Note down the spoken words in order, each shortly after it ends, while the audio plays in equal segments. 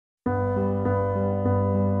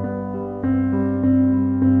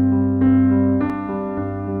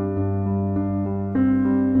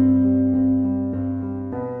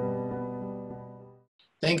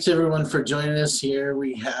Thanks everyone for joining us here.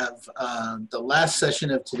 We have the last session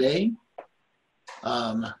of today,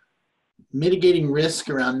 mitigating risk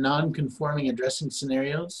around non-conforming addressing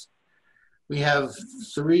scenarios. We have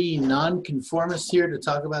three non-conformists here to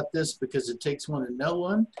talk about this because it takes one to know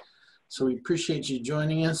one. So we appreciate you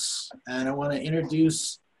joining us. And I want to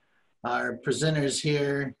introduce our presenters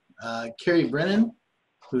here, Carrie Brennan,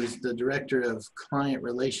 who's the Director of Client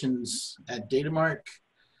Relations at Datamark,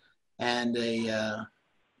 and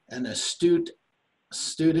an astute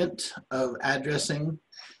student of addressing,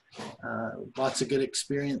 lots of good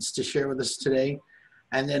experience to share with us today.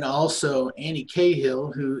 And then also Annie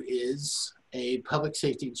Cahill, who is a public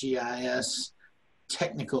safety GIS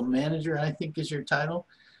technical manager, I think is your title,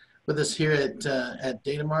 with us here at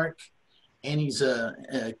Datamark. Annie's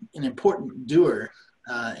an important doer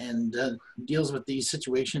and deals with these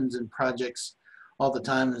situations and projects all the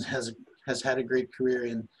time, and has had a great career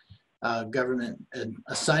in government and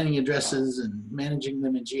assigning addresses and managing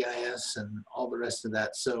them in GIS and all the rest of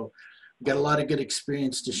that. So we've got a lot of good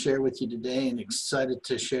experience to share with you today, and excited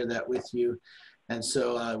to share that with you. And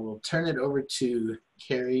so I will turn it over to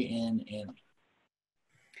Carrie and Annie.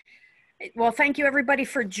 Well, thank you everybody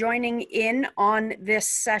for joining in on this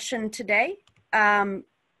session today.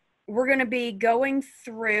 We're going to be going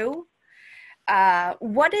through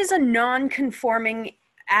what is a non-conforming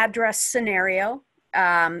address scenario.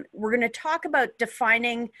 We're going to talk about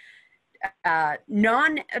defining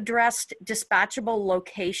non-addressed dispatchable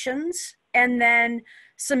locations, and then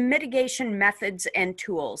some mitigation methods and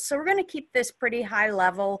tools. So we're going to keep this pretty high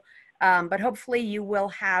level, but hopefully you will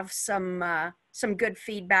have some good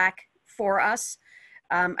feedback for us.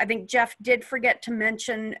 I think Jeff did forget to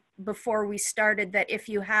mention before we started that if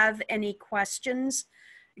you have any questions,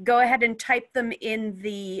 go ahead and type them in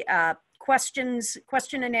the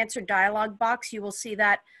question and answer dialog box. You will see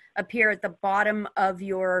that appear at the bottom of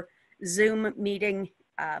your Zoom meeting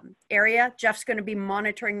area. Jeff's going to be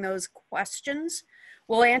monitoring those questions.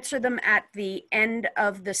 We'll answer them at the end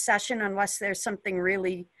of the session unless there's something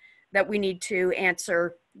really that we need to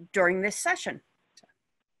answer during this session.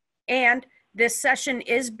 And this session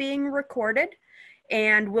is being recorded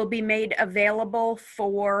and will be made available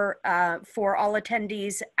for all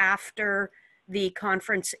attendees after the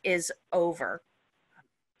conference is over.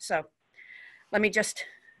 So let me just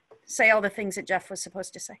say all the things that Jeff was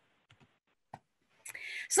supposed to say.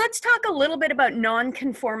 So let's talk a little bit about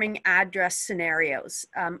non-conforming address scenarios.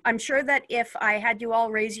 I'm sure that if I had you all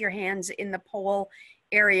raise your hands in the poll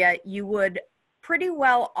area, you would pretty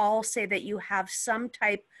well all say that you have some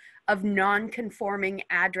type of non-conforming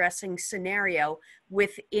addressing scenario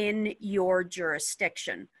within your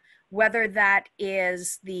jurisdiction. Whether that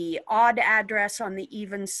is the odd address on the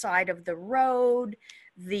even side of the road,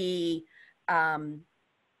 the the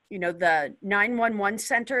 911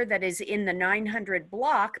 center that is in the 900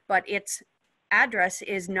 block, but its address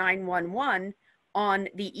is 911 on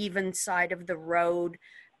the even side of the road,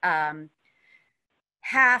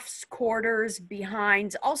 halves, quarters,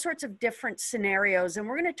 behinds, all sorts of different scenarios. And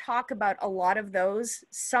we're going to talk about a lot of those.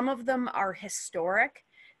 Some of them are historic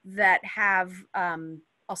that have, I'll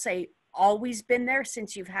say, always been there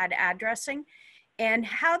since you've had addressing, and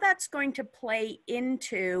how that's going to play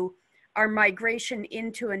into our migration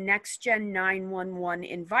into a next-gen 911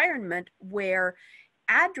 environment where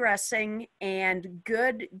addressing and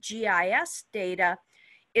good GIS data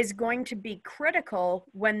is going to be critical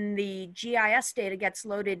when the GIS data gets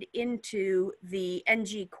loaded into the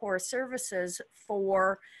NG core services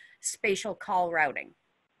for spatial call routing.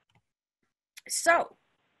 So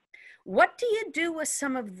what do you do with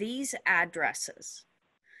some of these addresses?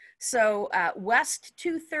 So West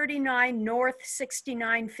 239, North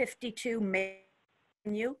 6952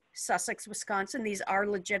 Menu, Sussex, Wisconsin. These are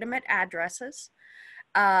legitimate addresses.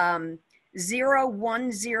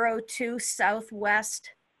 0102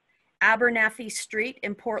 Southwest Abernathy Street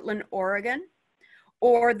in Portland, Oregon,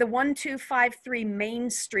 or the 1253 Main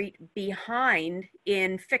Street behind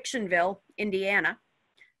in Fictionville, Indiana.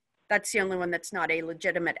 That's the only one that's not a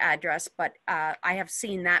legitimate address, but I have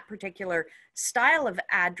seen that particular style of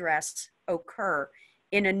address occur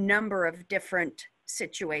in a number of different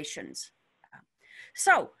situations.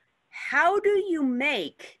 So how do you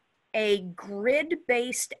make a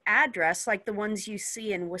grid-based address like the ones you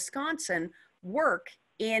see in Wisconsin work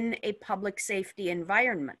in a public safety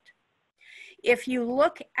environment? If you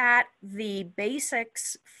look at the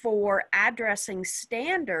basics for addressing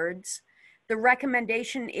standards, the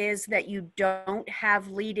recommendation is that you don't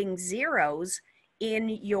have leading zeros in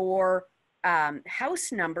your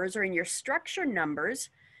house numbers or in your structure numbers,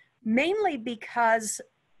 mainly because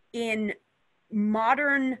in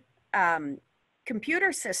modern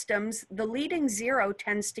computer systems, the leading 0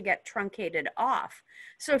 tends to get truncated off.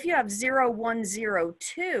 So if you have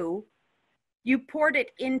 0102, you port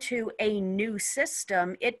it into a new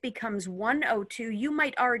system, it becomes 102. You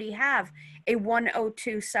might already have a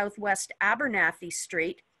 102 Southwest Abernathy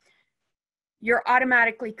Street. You're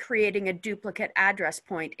automatically creating a duplicate address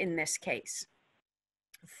point in this case.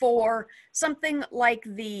 For something like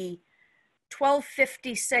the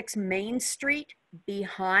 1256 Main Street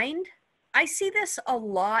behind, I see this a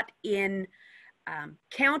lot in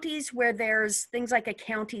counties where there's things like a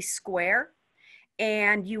county square,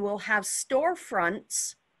 and you will have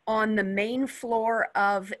storefronts on the main floor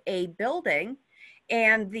of a building,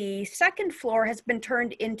 and the second floor has been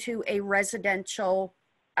turned into a residential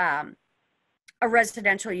unit,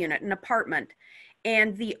 an apartment.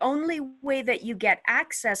 And the only way that you get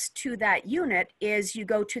access to that unit is you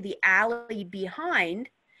go to the alley behind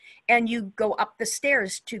and you go up the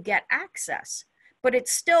stairs to get access. But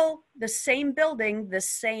it's still the same building, the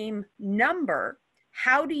same number.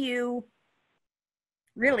 How do you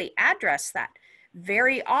really address that?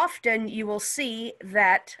 Very often you will see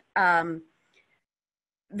that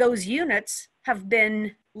those units have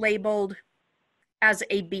been labeled as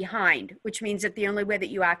a behind, which means that the only way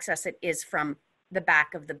that you access it is from the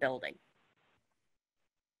back of the building.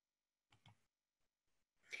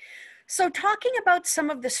 So talking about some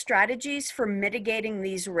of the strategies for mitigating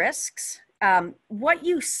these risks, what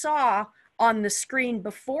you saw on the screen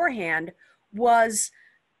beforehand was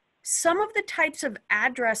some of the types of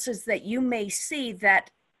addresses that you may see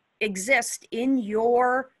that exist in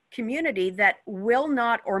your community that will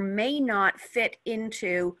not or may not fit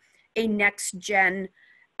into a next-gen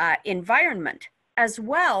environment. As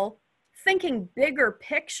well, thinking bigger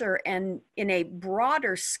picture and in a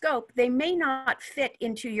broader scope, they may not fit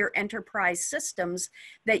into your enterprise systems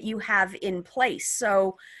that you have in place.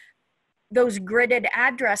 So those gridded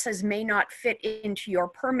addresses may not fit into your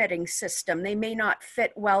permitting system. They may not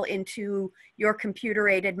fit well into your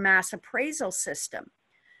computer-aided mass appraisal system.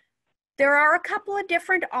 There are a couple of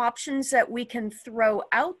different options that we can throw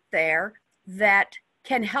out there that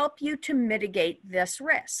can help you to mitigate this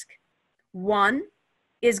risk. One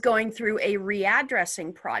is going through a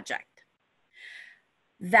readdressing project.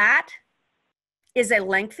 That is a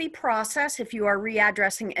lengthy process if you are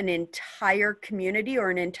readdressing an entire community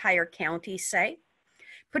or an entire county, say.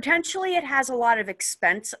 Potentially it has a lot of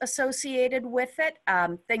expense associated with it.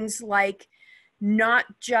 Things like not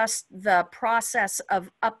just the process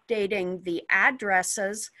of updating the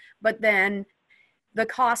addresses, but then the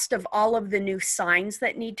cost of all of the new signs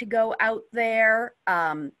that need to go out there,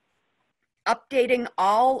 updating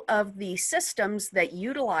all of the systems that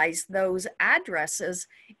utilize those addresses.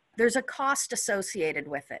 There's a cost associated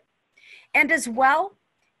with it. And as well,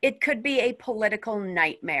 it could be a political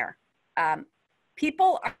nightmare.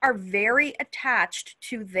 People are very attached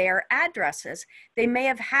to their addresses. They may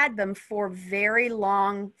have had them for a very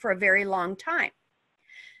long time.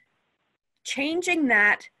 Changing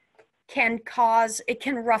that can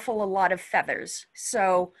ruffle a lot of feathers.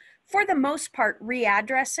 So for the most part,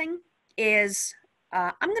 readdressing is,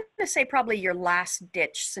 I'm going to say probably your last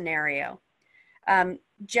ditch scenario.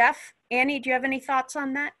 Jeff, Annie, do you have any thoughts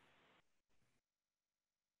on that?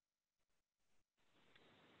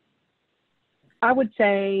 I would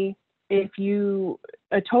say a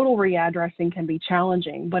total readdressing can be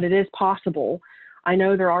challenging, but it is possible. I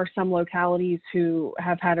know there are some localities who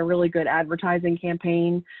have had a really good advertising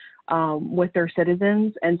campaign with their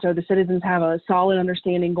citizens. And so the citizens have a solid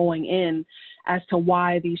understanding going in as to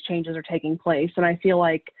why these changes are taking place. And I feel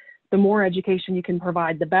like the more education you can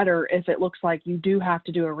provide, the better if it looks like you do have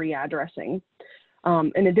to do a readdressing.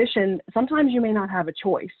 In addition, sometimes you may not have a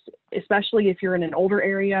choice, especially if you're in an older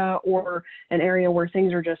area or an area where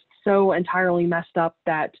things are just so entirely messed up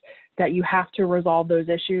that you have to resolve those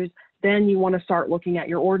issues. Then you want to start looking at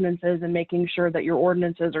your ordinances and making sure that your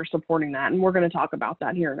ordinances are supporting that. And we're going to talk about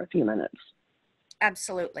that here in a few minutes.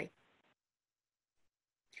 Absolutely.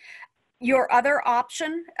 Your other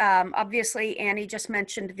option, obviously, Annie just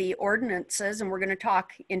mentioned the ordinances, and we're going to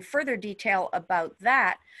talk in further detail about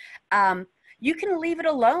that. You can leave it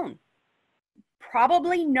alone.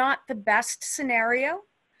 Probably not the best scenario,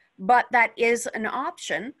 but that is an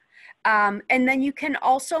option. And then you can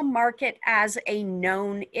also mark it as a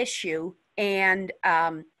known issue and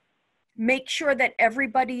make sure that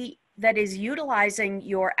everybody that is utilizing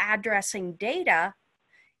your addressing data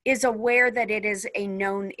is aware that it is a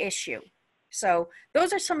known issue. So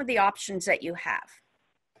those are some of the options that you have.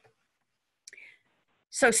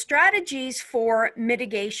 So strategies for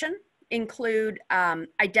mitigation. include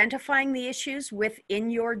identifying the issues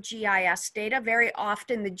within your GIS data. Very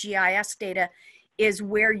often the GIS data is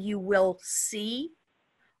where you will see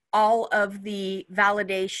all of the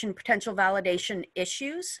validation, potential validation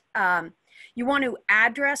issues. You want to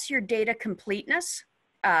address your data completeness.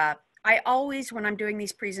 I always, when I'm doing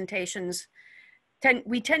these presentations,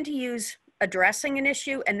 we tend to use addressing an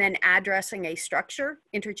issue and then addressing a structure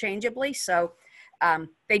interchangeably. So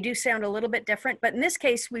they do sound a little bit different, but in this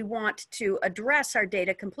case, we want to address our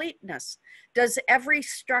data completeness. Does every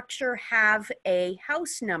structure have a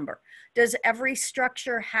house number? Does every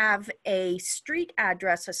structure have a street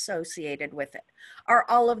address associated with it? Are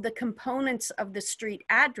all of the components of the street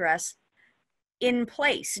address in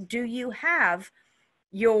place? Do you have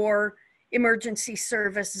your emergency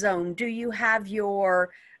service zone? Do you have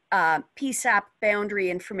your PSAP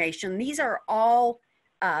boundary information? These are all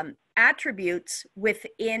attributes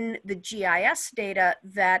within the GIS data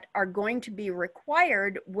that are going to be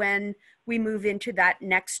required when we move into that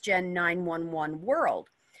next gen 911 world.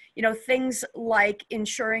 You know, things like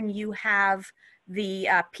ensuring you have the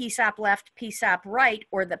PSAP left, PSAP right,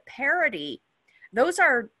 or the parity. Those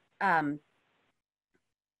are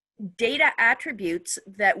data attributes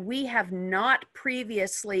that we have not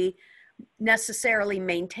previously necessarily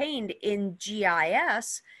maintained in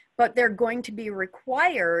GIS, but they're going to be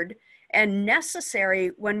required and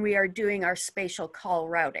necessary when we are doing our spatial call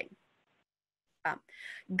routing.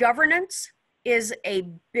 Governance is a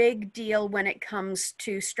big deal when it comes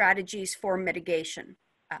to strategies for mitigation.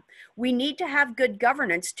 We need to have good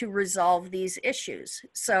governance to resolve these issues.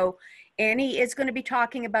 So Annie is going to be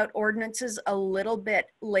talking about ordinances a little bit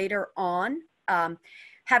later on.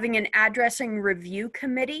 Having an addressing review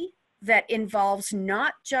committee that involves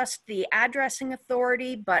not just the addressing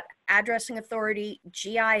authority, but addressing authority,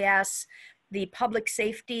 GIS, the public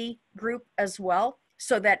safety group as well,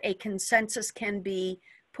 so that a consensus can be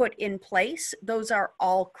put in place. Those are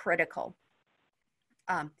all critical.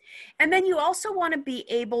 And then you also want to be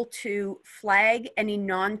able to flag any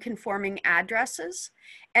non-conforming addresses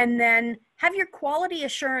and then have your quality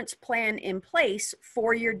assurance plan in place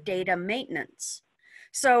for your data maintenance.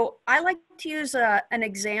 So I like to use an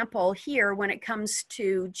example here when it comes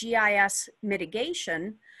to GIS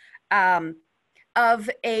mitigation of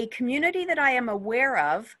a community that I am aware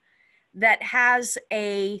of that has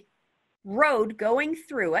a road going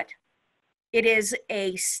through it. It is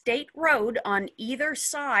a state road on either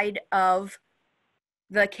side of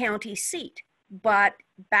the county seat. But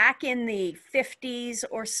back in the 50s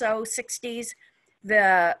or so, 60s,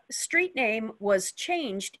 the street name was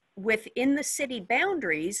changed within the city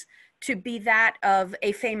boundaries to be that of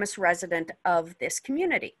a famous resident of this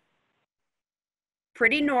community.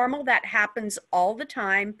 Pretty normal, that happens all the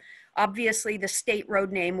time. Obviously, the state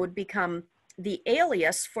road name would become the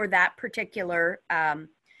alias for that particular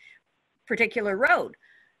road.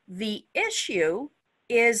 The issue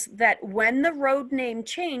is that when the road name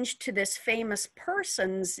changed to this famous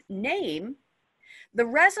person's name, the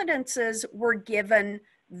residences were given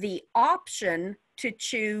the option to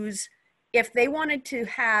choose if they wanted to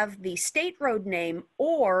have the state road name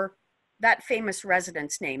or that famous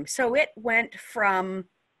resident's name. So it went from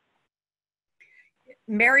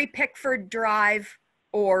Mary Pickford Drive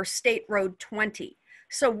or State Road 20.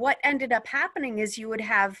 So what ended up happening is you would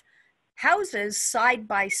have houses side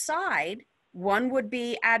by side. One would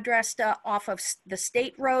be addressed off of the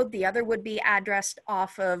state road. The other would be addressed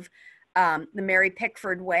off of the Mary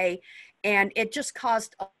Pickford Way. And it just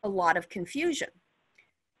caused a lot of confusion.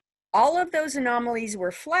 All of those anomalies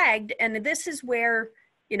were flagged. And this is where,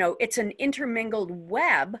 you know, it's an intermingled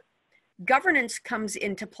web. Governance comes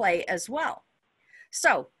into play as well.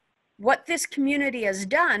 So what this community has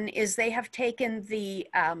done is they have taken the,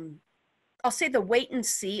 I'll say the wait and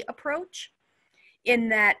see approach, in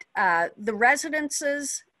that the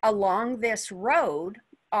residences along this road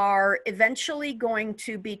are eventually going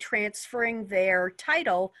to be transferring their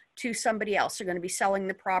title to somebody else. They're going to be selling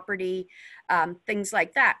the property, things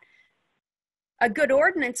like that. A good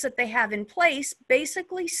ordinance that they have in place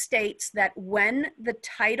basically states that when the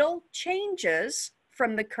title changes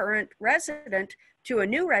from the current resident to a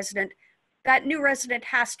new resident, that new resident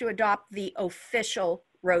has to adopt the official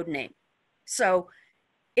road name. So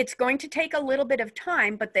it's going to take a little bit of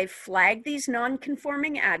time, but they've flagged these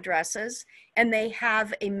non-conforming addresses and they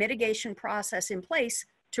have a mitigation process in place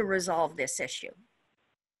to resolve this issue.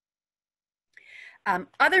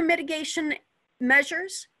 Other mitigation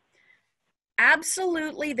measures,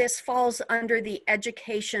 absolutely this falls under the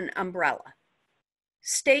education umbrella.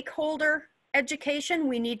 Stakeholder education,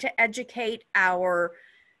 we need to educate our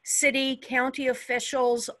city, county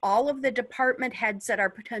officials, all of the department heads that are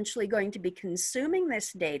potentially going to be consuming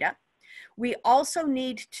this data. We also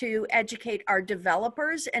need to educate our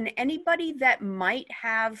developers and anybody that might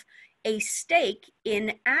have a stake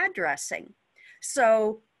in addressing.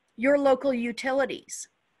 So your local utilities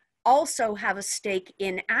also have a stake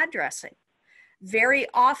in addressing. Very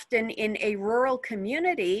often in a rural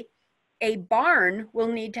community, a barn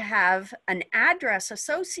will need to have an address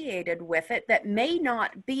associated with it that may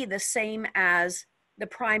not be the same as the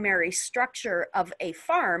primary structure of a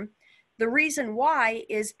farm. The reason why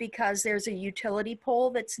is because there's a utility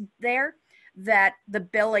pole that's there that the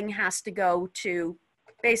billing has to go to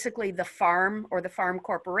basically the farm or the farm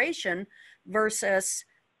corporation versus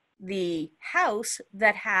the house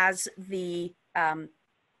that has the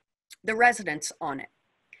residents on it.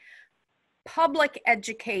 Public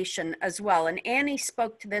education as well, and Annie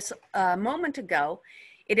spoke to this a moment ago.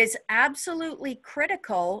 It is absolutely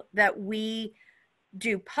critical that we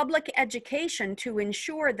do public education to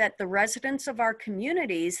ensure that the residents of our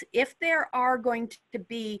communities, if there are going to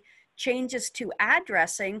be changes to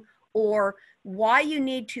addressing or why you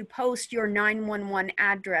need to post your 911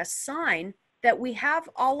 address sign, that we have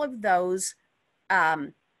all of those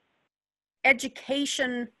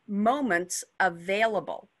education moments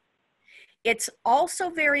available. It's also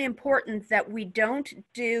very important that we don't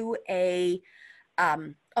do a,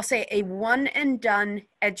 I'll say a one and done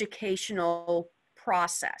educational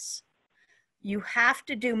process. You have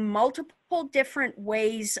to do multiple different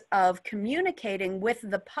ways of communicating with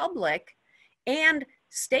the public and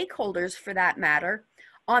stakeholders for that matter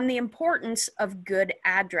on the importance of good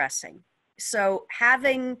addressing. So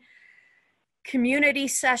having community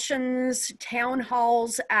sessions, town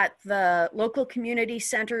halls at the local community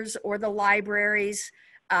centers or the libraries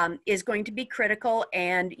is going to be critical,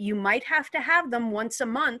 and you might have to have them once a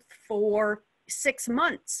month for 6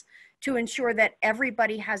 months to ensure that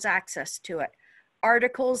everybody has access to it.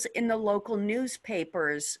 Articles in the local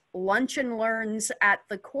newspapers, lunch and learns at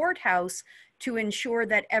the courthouse to ensure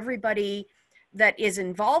that everybody that is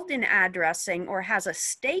involved in addressing or has a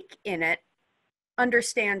stake in it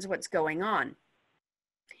understands what's going on.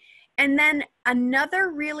 And then another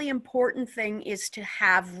really important thing is to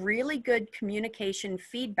have really good communication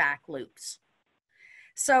feedback loops.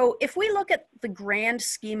 So if we look at the grand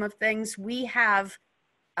scheme of things, we have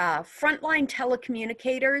frontline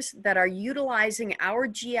telecommunicators that are utilizing our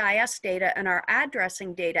GIS data and our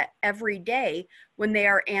addressing data every day when they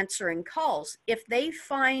are answering calls. If they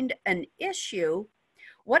find an issue,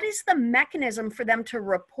 what is the mechanism for them to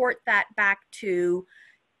report that back to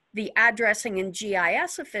the addressing and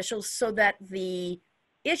GIS officials so that the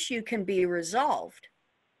issue can be resolved?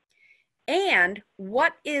 And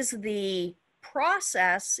what is the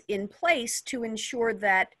process in place to ensure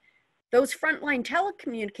that those frontline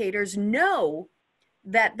telecommunicators know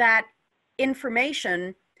that that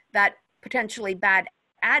information, that potentially bad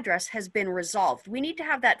address, has been resolved? We need to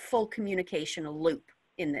have that full communication loop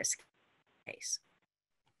in this case.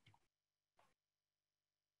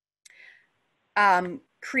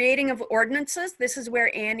 Creating of ordinances. This is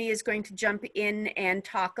where Annie is going to jump in and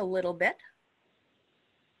talk a little bit.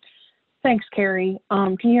 Thanks, Carrie.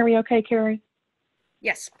 Can you hear me okay, Carrie?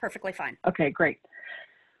 Yes, perfectly fine. Okay, great.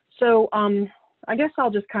 So I guess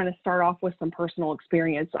I'll just kind of start off with some personal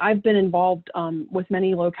experience. I've been involved with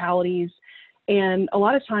many localities, and a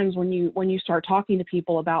lot of times when you start talking to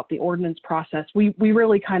people about the ordinance process, we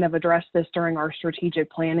really kind of address this during our strategic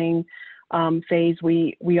planning phase.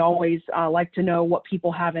 We always like to know what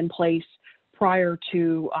people have in place prior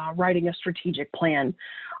to writing a strategic plan.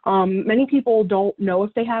 Many people don't know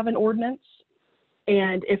if they have an ordinance,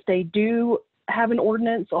 and if they do have an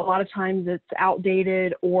ordinance, a lot of times it's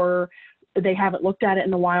outdated, or they haven't looked at it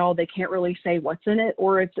in a while. They can't really say what's in it,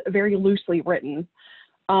 or it's very loosely written.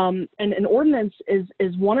 And an ordinance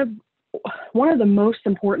is one of the most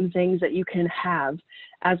important things that you can have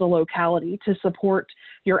as a locality to support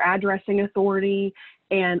your addressing authority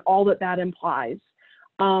and all that implies.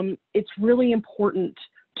 It's really important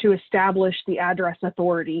to establish the address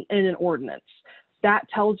authority in an ordinance. That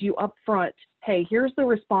tells you up front, hey, here's the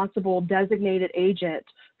responsible designated agent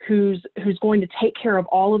who's going to take care of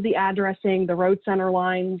all of the addressing, the road center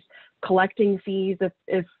lines, collecting fees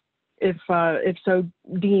if so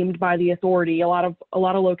deemed by the authority. A lot of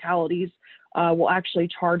localities will actually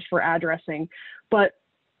charge for addressing. But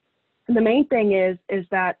the main thing is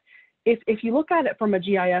that if you look at it from a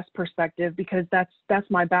GIS perspective, because that's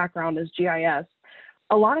my background is GIS,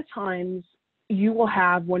 a lot of times you will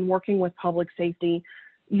have, when working with public safety,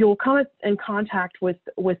 you'll come in contact with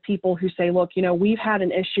people who say, look, we've had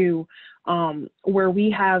an issue where we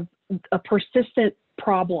have a persistent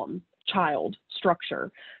problem child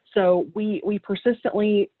structure. So we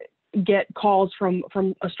persistently get calls from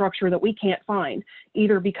a structure that we can't find,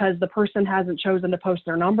 either because the person hasn't chosen to post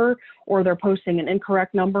their number, or they're posting an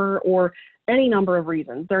incorrect number, or any number of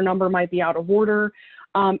reasons. Their number might be out of order.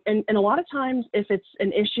 And a lot of times, if it's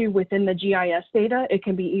an issue within the GIS data, it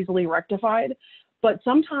can be easily rectified. But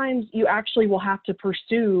sometimes you actually will have to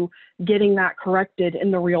pursue getting that corrected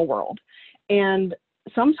in the real world. And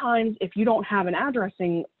sometimes if you don't have an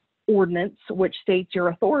addressing ordinance which states your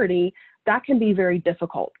authority, that can be very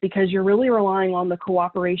difficult because you're really relying on the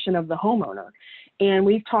cooperation of the homeowner. And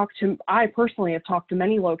I personally have talked to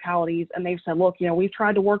many localities, and they've said, look, we've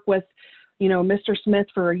tried to work with, Mr. Smith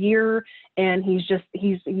for a year, and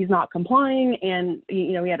he's not complying. And,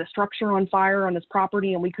 he had a structure on fire on his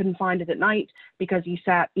property, and we couldn't find it at night because he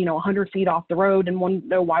sat, 100 feet off the road, and wanted to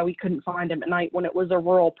know why we couldn't find him at night when it was a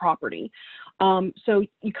rural property. So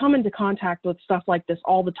you come into contact with stuff like this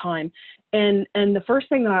all the time. And the first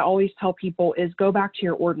thing that I always tell people is go back to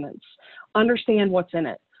your ordinance, understand what's in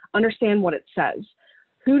it, understand what it says.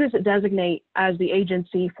 Who does it designate as the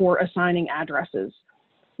agency for assigning addresses?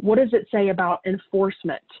 What does it say about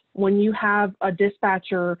enforcement? When you have a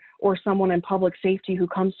dispatcher or someone in public safety who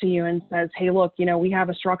comes to you and says, hey, look, we have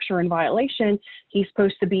a structure in violation. He's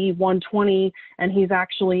supposed to be 120 and he's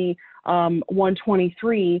actually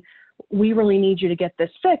 123. We really need you to get this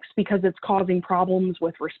fixed because it's causing problems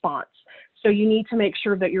with response. So you need to make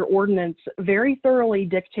sure that your ordinance very thoroughly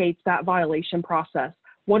dictates that violation process.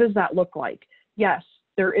 What does that look like? Yes,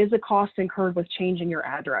 there is a cost incurred with changing your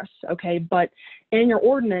address, okay? But in your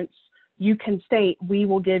ordinance, you can state, we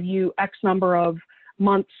will give you X number of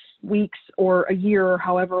months, weeks, or a year, or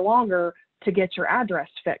however longer to get your address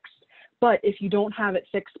fixed. But if you don't have it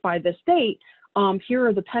fixed by this date, here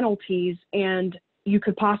are the penalties, and you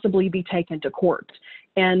could possibly be taken to court.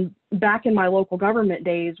 And back in my local government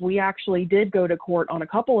days, we actually did go to court on a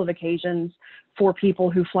couple of occasions for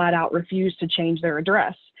people who flat out refused to change their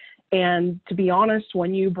address. And to be honest,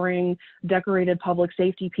 when you bring decorated public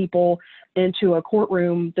safety people into a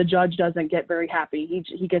courtroom, the judge doesn't get very happy.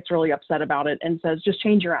 He gets really upset about it and says, just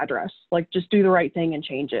change your address, like just do the right thing and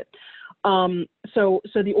change it. So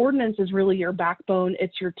the ordinance is really your backbone.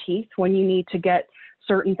 It's your teeth when you need to get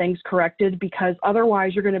certain things corrected, because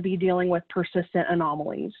otherwise you're going to be dealing with persistent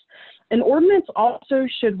anomalies. An ordinance also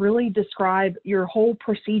should really describe your whole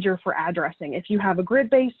procedure for addressing. If you have a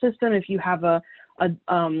grid-based system, if you have a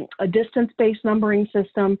distance-based numbering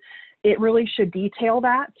system, it really should detail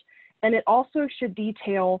that. And it also should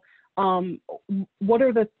detail what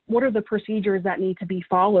are the procedures that need to be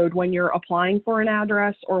followed when you're applying for an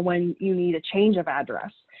address or when you need a change of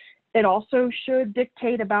address. It also should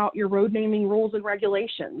dictate about your road naming rules and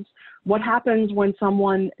regulations. What happens when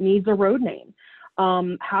someone needs a road name?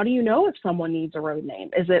 How do you know if someone needs a road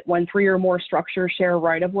name? Is it when 3 or more structures share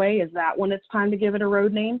right of way? Is that when it's time to give it a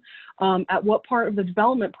road name? At what part of the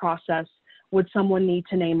development process would someone need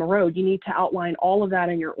to name a road? You need to outline all of that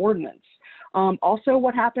in your ordinance. Also,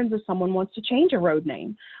 what happens if someone wants to change a road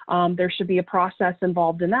name? There should be a process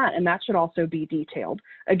involved in that, and that should also be detailed.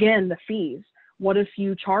 Again, the fees. What if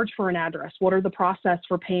you charge for an address? What are the process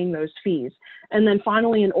for paying those fees? And then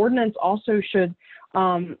finally, an ordinance also should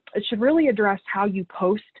really address how you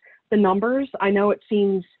post the numbers. I know it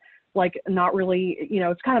seems like not really,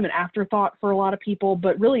 it's kind of an afterthought for a lot of people,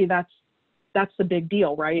 but really that's the big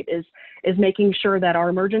deal, right? Is making sure that our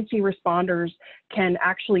emergency responders can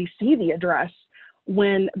actually see the address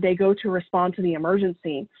when they go to respond to the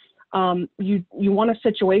emergency. You want a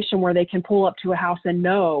situation where they can pull up to a house and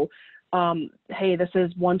know, hey, this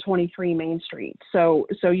is 123 Main Street. So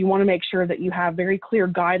you want to make sure that you have very clear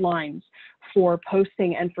guidelines for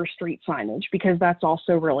posting and for street signage, because that's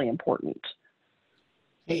also really important.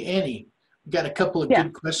 Hey, Annie, we've got a couple of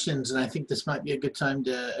good questions, and I think this might be a good time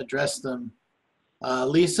to address them.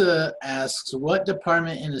 Lisa asks, what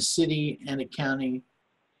department in a city and a county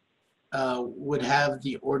would have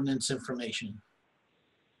the ordinance information?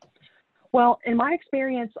 Well, in my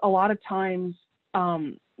experience, a lot of times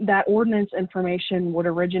that ordinance information would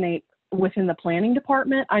originate within the planning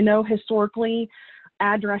department. I know historically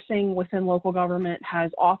addressing within local government has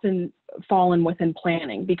often fallen within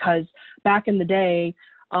planning, because back in the day,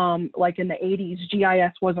 like in the 80s,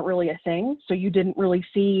 GIS wasn't really a thing. So you didn't really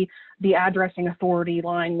see the addressing authority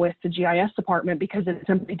lying with the GIS department because it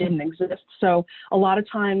simply didn't exist. So a lot of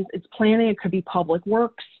times it's planning, it could be public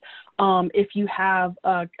works. If you have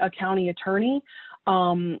a county attorney,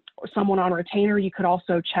 someone on retainer, you could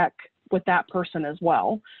also check with that person as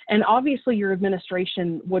well. And obviously your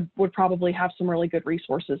administration would probably have some really good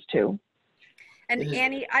resources too. And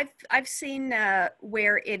Annie, I've seen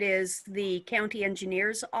where it is the county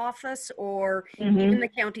engineer's office or even the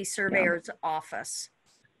county surveyor's office.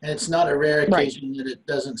 And it's not a rare Right. occasion that it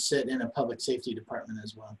doesn't sit in a public safety department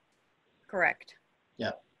as well. Correct.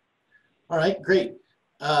 Yeah. All right, great.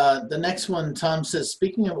 The next one, Tom says,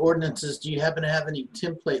 speaking of ordinances, do you happen to have any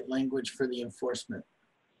template language for the enforcement?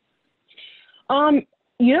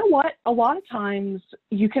 You know what? A lot of times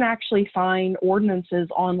you can actually find ordinances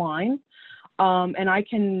online. And I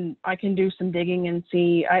can do some digging and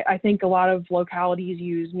see. I think a lot of localities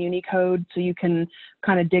use Muni code, so you can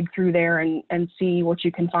kind of dig through there and see what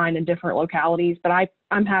you can find in different localities. But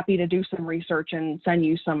I'm happy to do some research and send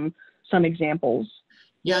you some examples.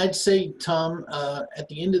 Yeah, I'd say, Tom, at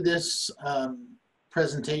the end of this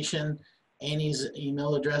presentation, Annie's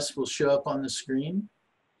email address will show up on the screen.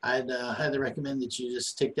 I'd highly recommend that you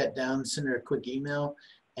just take that down, send her a quick email,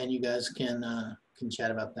 and you guys can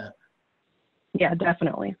chat about that. Yeah,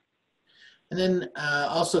 definitely. And then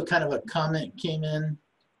also kind of a comment came in.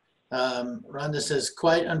 Rhonda says,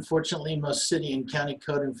 quite unfortunately, most city and county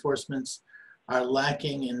code enforcements are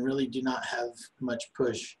lacking and really do not have much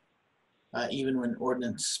push, even when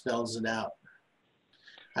ordinance spells it out.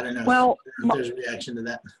 I don't know Well, if there's a reaction to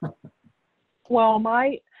that. Well,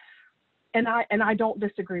 I don't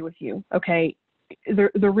disagree with you. Okay.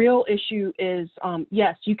 The real issue is,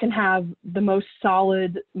 yes, you can have the most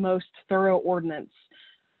solid, most thorough ordinance.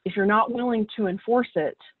 If you're not willing to enforce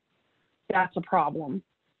it, that's a problem.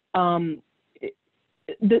 The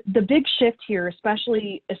big shift here,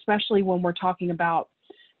 especially when we're talking about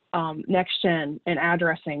next gen and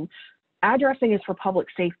addressing is for public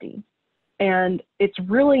safety, and it's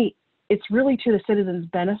really to the citizens'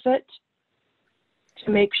 benefit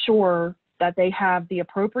to make sure that they have the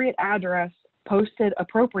appropriate address posted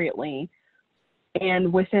appropriately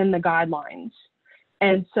and within the guidelines.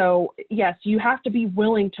 And so, yes, you have to be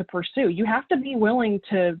willing to pursue. You have to be willing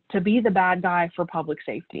to be the bad guy for public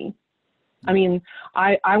safety. I mean,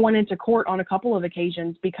 I went into court on a couple of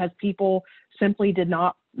occasions because people simply did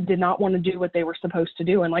not want to do what they were supposed to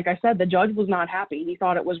do. And like I said, the judge was not happy. He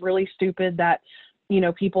thought it was really stupid that,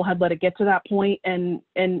 people had let it get to that point. And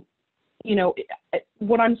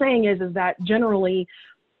what I'm saying is that generally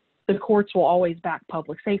the courts will always back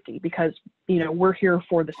public safety because, we're here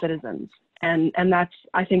for the citizens. And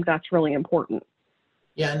I think that's really important.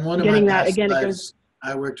 Yeah, and one of my past lives,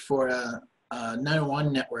 I worked for a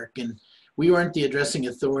 911 network, and we weren't the addressing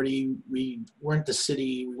authority. We weren't the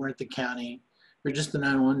city. We weren't the county. We were just the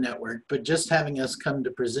 911 network. But just having us come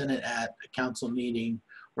to present it at a council meeting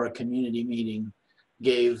or a community meeting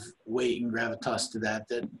gave weight and gravitas to that.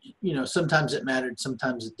 That, sometimes it mattered,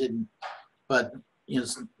 sometimes it didn't. But,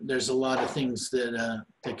 there's a lot of things that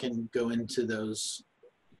can go into those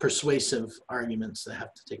persuasive arguments that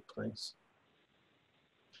have to take place.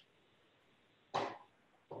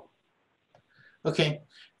 Okay,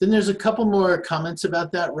 then there's a couple more comments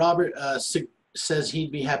about that. Robert says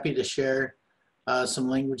he'd be happy to share some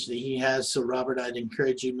language that he has. So Robert, I'd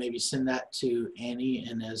encourage you maybe send that to Annie,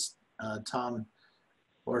 and as Tom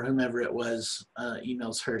or whomever it was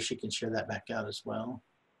emails her, she can share that back out as well.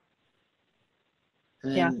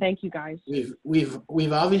 And yeah, thank you guys.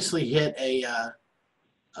 We've obviously hit a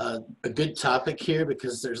good topic here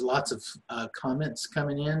because there's lots of comments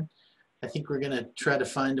coming in. I think we're going to try to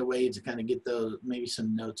find a way to kind of get those, maybe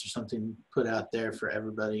some notes or something put out there for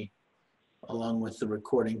everybody along with the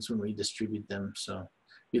recordings when we distribute them. So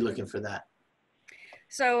be looking for that.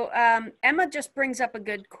 So Emma just brings up a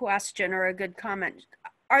good question or a good comment.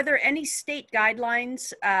 Are there any state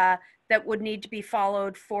guidelines that would need to be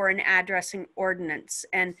followed for an addressing ordinance?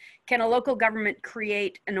 And can a local government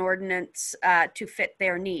create an ordinance to fit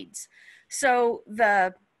their needs? So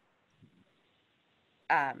the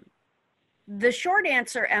short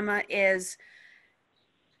answer, Emma, is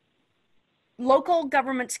local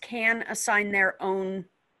governments can assign their own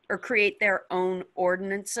or create their own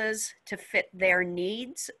ordinances to fit their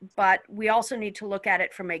needs, but we also need to look at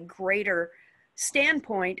it from a greater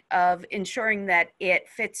standpoint of ensuring that it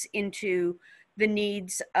fits into the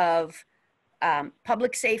needs of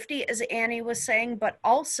public safety, as Annie was saying, but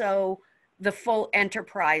also the full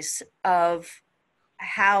enterprise of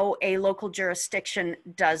how a local jurisdiction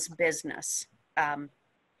does business.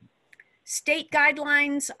 State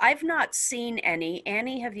guidelines, I've not seen any.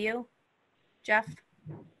 Annie, have you? Jeff?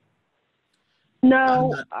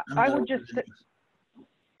 No, I would just,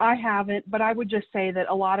 I haven't, but I would just say that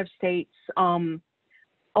a lot of states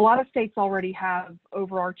already have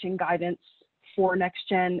overarching guidance for next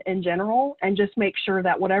gen in general, and just make sure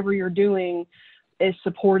that whatever you're doing is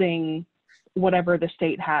supporting whatever the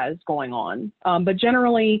state has going on. But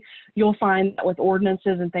generally, you'll find that with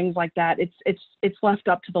ordinances and things like that, it's left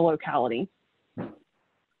up to the locality.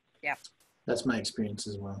 Yeah, that's my experience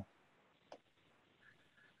as well.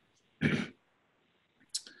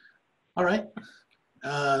 All right,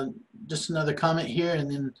 just another comment here,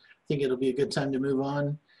 and then I think it'll be a good time to move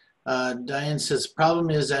on. Diane says, problem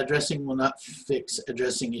is addressing will not fix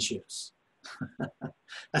addressing issues.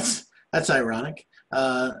 That's ironic.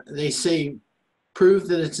 They say prove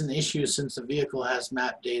that it's an issue since the vehicle has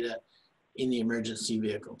map data in the emergency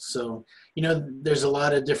vehicle. So, you know, there's a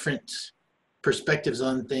lot of different perspectives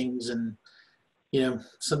on things, and, you know,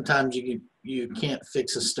 sometimes you can't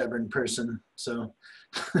fix a stubborn person. So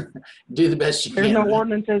do the best you can. There's no right?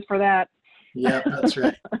 ordinances for that. Yeah, that's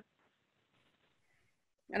right.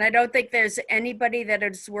 and I don't think there's anybody that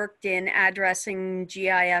has worked in addressing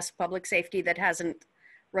GIS public safety that hasn't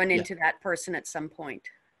run into that person at some point.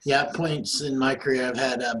 Yeah, points in my career, I've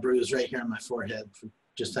had a bruise right here on my forehead for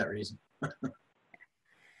just that reason.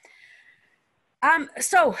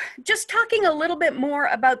 So just talking a little bit more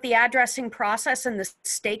about the addressing process and the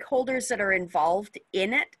stakeholders that are involved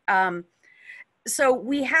in it. So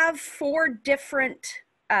we have 4 different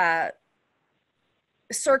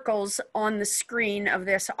circles on the screen of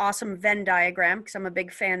this awesome Venn diagram, because I'm a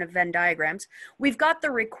big fan of Venn diagrams. We've got the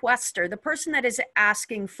requester, the person that is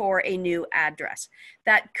asking for a new address.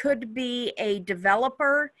 That could be a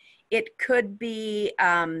developer. It could be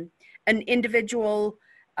an individual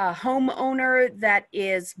homeowner that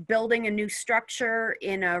is building a new structure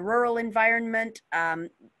in a rural environment. The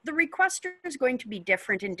requester is going to be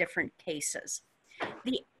different in different cases.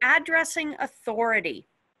 The addressing authority.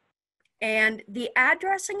 And the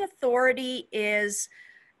addressing authority is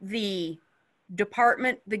the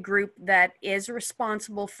department, the group that is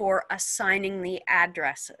responsible for assigning the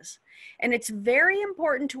addresses. And it's very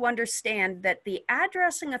important to understand that the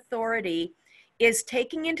addressing authority is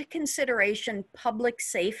taking into consideration public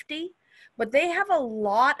safety, but they have a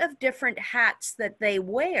lot of different hats that they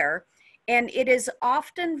wear, and it is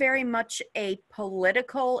often very much a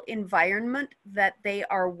political environment that they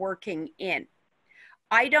are working in.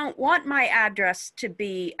 I don't want my address to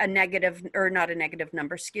be a negative, or not a negative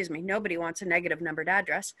number, excuse me. Nobody wants a negative numbered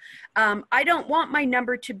address. I don't want my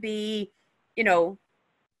number to be, you know,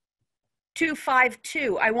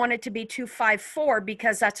 252. I want it to be 254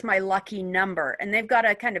 because that's my lucky number. And they've got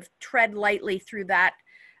to kind of tread lightly through that.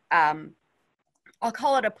 I'll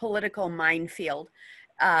call it a political minefield.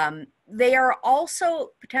 They are also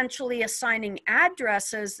potentially assigning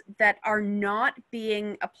addresses that are not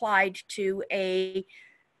being applied to a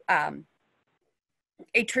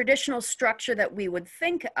traditional structure that we would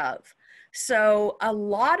think of. So a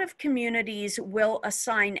lot of communities will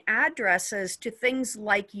assign addresses to things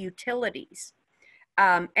like utilities,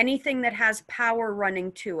 anything that has power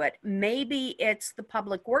running to it. Maybe it's the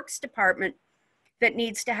Public Works Department that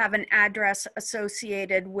needs to have an address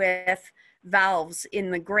associated with valves in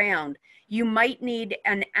the ground. You might need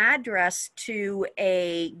an address to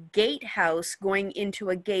a gatehouse going into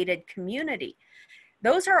a gated community.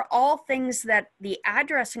 Those are all things that the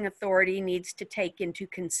addressing authority needs to take into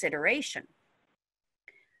consideration.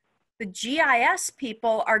 The GIS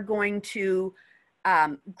people are going to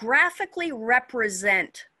graphically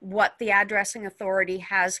represent what the addressing authority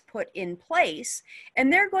has put in place,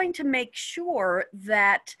 and they're going to make sure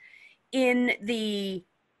that in the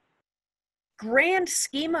grand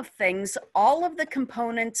scheme of things, all of the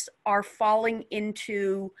components are falling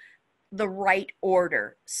into the right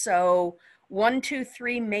order. So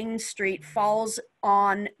 123 Main Street falls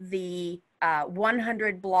on the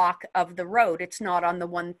 100 block of the road. It's not on the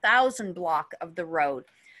 1000 block of the road.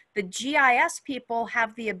 The GIS people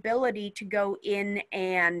have the ability to go in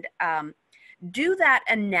and do that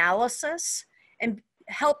analysis and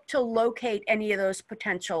help to locate any of those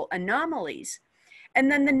potential anomalies. And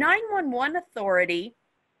then the 911 authority,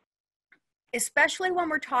 especially when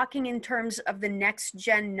we're talking in terms of the next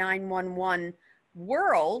gen 911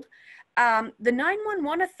 world, the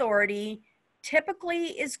 911 authority typically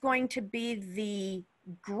is going to be the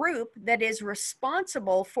group that is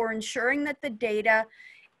responsible for ensuring that the data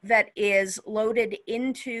that is loaded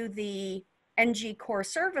into the NG core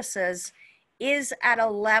services is at a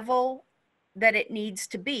level that it needs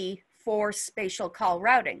to be for spatial call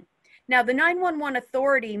routing. Now, the 911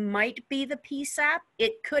 authority might be the PSAP.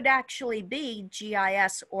 It could actually be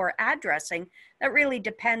GIS or addressing. That really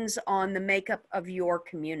depends on the makeup of your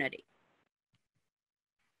community.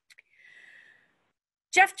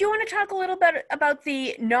 Jeff, do you want to talk a little bit about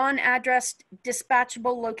the non-addressed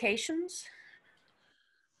dispatchable locations?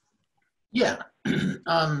 Yeah.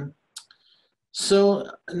 So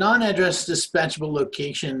non-address dispatchable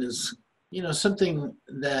location is, something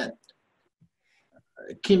that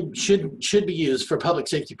should be used for public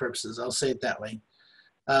safety purposes. I'll say it that way.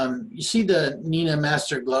 You see the NINA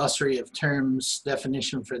Master Glossary of Terms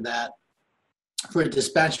definition for that. For a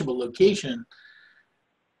dispatchable location,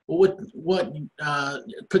 what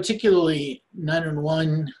particularly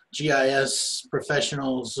 911 GIS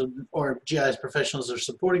professionals or GIS professionals are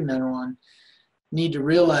supporting 911 need to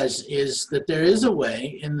realize is that there is a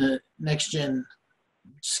way in the next gen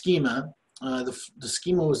schema. The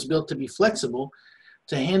schema was built to be flexible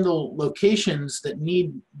to handle locations that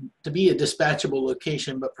need to be a dispatchable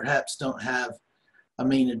location, but perhaps don't have a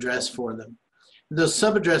main address for them. Those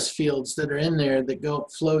subaddress fields that are in there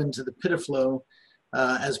that flow into the PIDFlow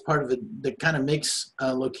as part of it that kind of makes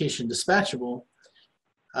a location dispatchable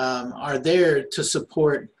are there to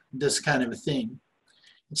support this kind of a thing.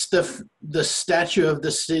 It's the statue of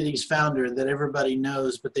the city's founder that everybody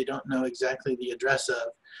knows, but they don't know exactly the address of,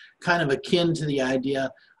 kind of akin to the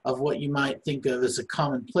idea of what you might think of as a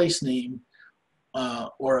common place name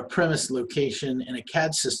or a premise location in a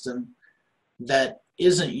CAD system that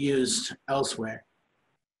isn't used elsewhere.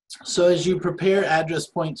 So as you prepare address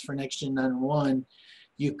points for NextGen 911,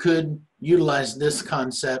 you could utilize this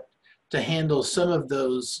concept to handle some of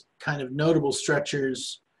those kind of notable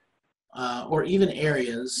structures or even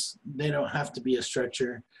areas. They don't have to be a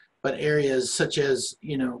structure, but areas such as,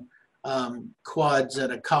 quads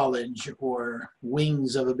at a college or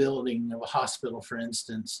wings of a building of a hospital, for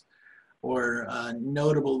instance, or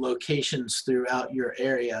notable locations throughout your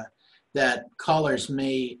area that callers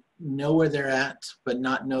may know where they're at, but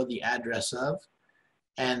not know the address of,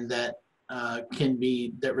 and that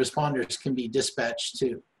that responders can be dispatched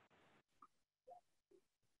to.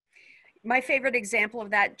 My favorite example of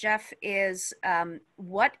that, Jeff, is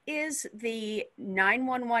what is the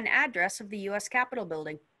 911 address of the U.S. Capitol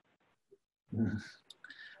building?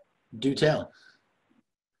 Do tell.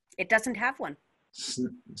 It doesn't have one.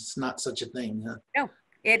 It's not such a thing, huh? No,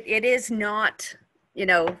 it is not,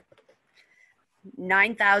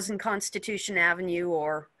 9,000 Constitution Avenue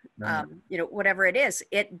or, Right. whatever it is.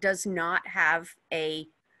 It does not have a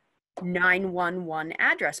 911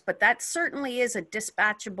 address, but that certainly is a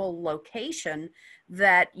dispatchable location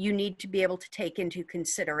that you need to be able to take into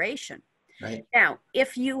consideration. Right. Now,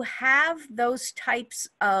 if you have those types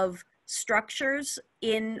of structures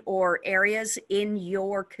or areas in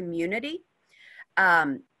your community,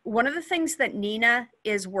 one of the things that NINA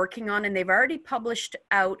is working on, and they've already published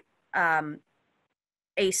out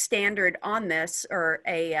a standard on this, or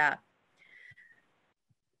a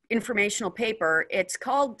informational paper. It's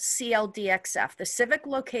called CLDXF, the Civic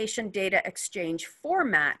Location Data Exchange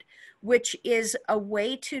Format, which is a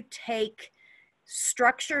way to take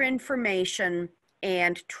structure information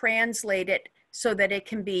and translate it so that it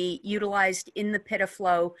can be utilized in the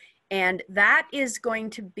PIDFlow. And that is going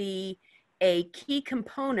to be a key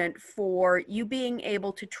component for you being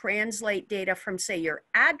able to translate data from, say, your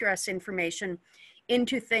address information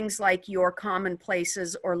into things like your common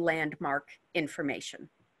places or landmark information.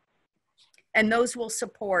 And those will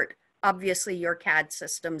support, obviously, your CAD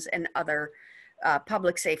systems and other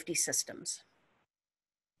public safety systems.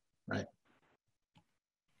 Right.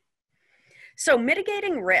 So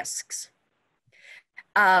mitigating risks.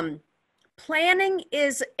 Planning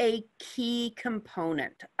is a key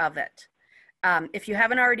component of it. If you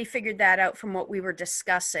haven't already figured that out from what we were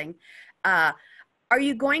discussing, are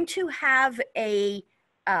you going to have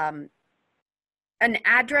an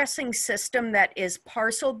addressing system that is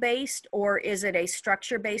parcel-based, or is it a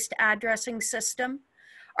structure-based addressing system?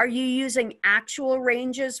 Are you using actual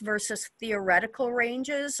ranges versus theoretical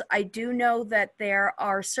ranges? I do know that there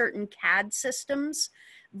are certain CAD systems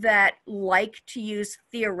that like to use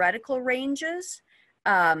theoretical ranges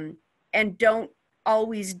and don't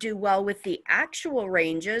always do well with the actual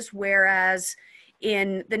ranges, whereas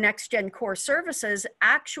in the next gen core services,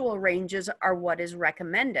 actual ranges are what is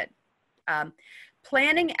recommended.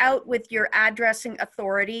 Planning out with your addressing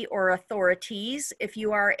authority or authorities, if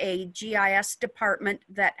you are a GIS department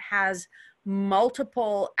that has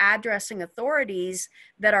multiple addressing authorities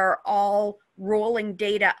that are all rolling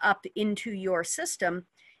data up into your system,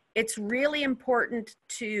 it's really important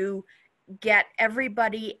to get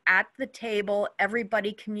everybody at the table,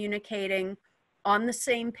 everybody communicating on the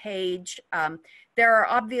same page. There are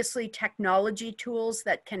obviously technology tools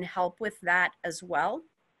that can help with that as well.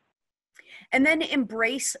 And then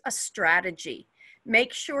embrace a strategy.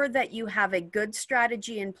 Make sure that you have a good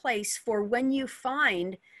strategy in place for when you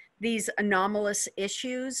find these anomalous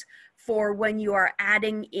issues, for when you are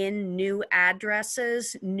adding in new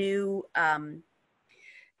addresses, new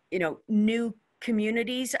new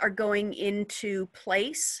communities are going into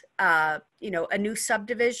place, a new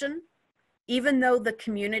subdivision, even though the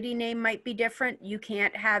community name might be different, you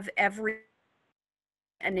can't have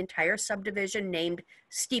an entire subdivision named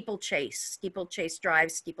Steeplechase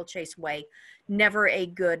Drive, Steeplechase Way. Never a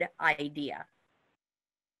good idea.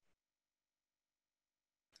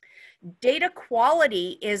 Data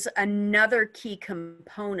quality is another key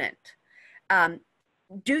component.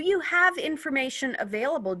 Do you have information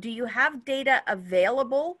available? Do you have data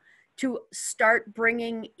available to start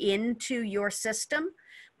bringing into your system?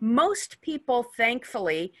 Most people,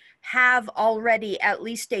 thankfully, have already at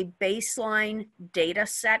least a baseline data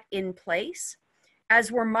set in place.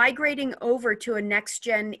 As we're migrating over to a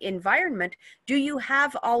next-gen environment, do you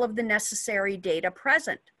have all of the necessary data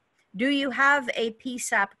present? Do you have a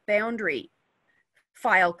PSAP boundary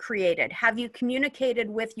file created? Have you communicated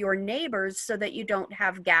with your neighbors so that you don't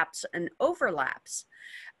have gaps and overlaps?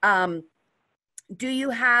 Do you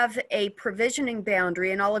have a provisioning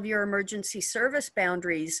boundary and all of your emergency service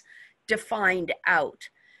boundaries defined out?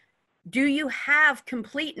 Do you have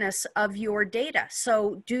completeness of your data?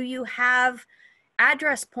 So do you have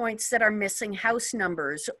address points that are missing house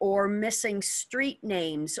numbers or missing street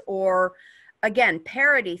names or, again,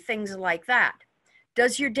 parity, things like that?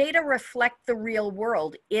 Does your data reflect the real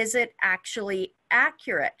world? Is it actually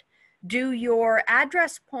accurate? Do your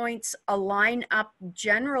address points align up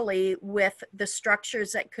generally with the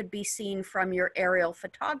structures that could be seen from your aerial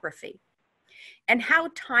photography? And how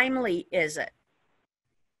timely is it?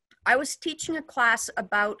 I was teaching a class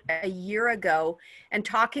about a year ago and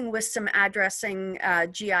talking with some addressing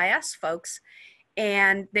GIS folks,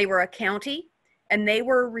 and they were a county, and they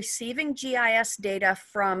were receiving GIS data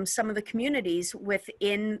from some of the communities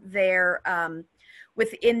within their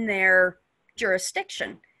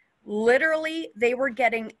jurisdiction. Literally, they were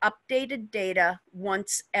getting updated data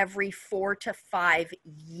once every 4 to 5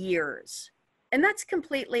 years. And that's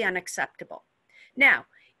completely unacceptable. Now,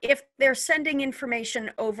 if they're sending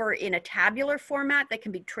information over in a tabular format that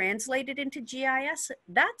can be translated into GIS,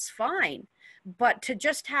 that's fine. But to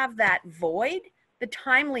just have that void, the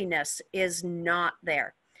timeliness is not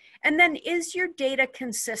there. And then, is your data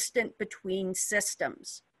consistent between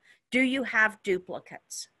systems? Do you have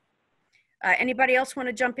duplicates? Anybody else want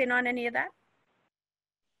to jump in on any of that?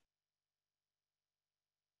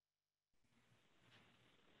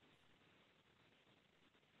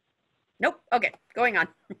 Nope. Okay, going on.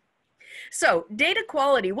 So data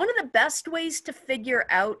quality, one of the best ways to figure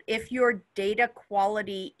out if your data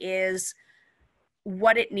quality is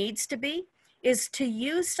what it needs to be is to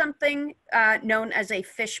use something known as a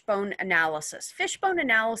fishbone analysis. Fishbone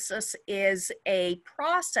analysis is a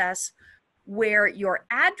process where your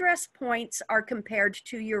address points are compared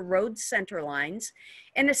to your road center lines,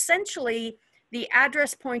 and essentially the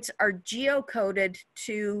address points are geocoded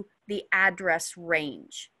to the address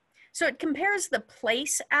range. So it compares the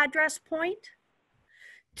place address point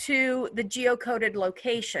to the geocoded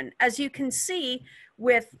location. As you can see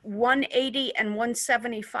with 180 and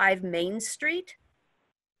 175 Main Street,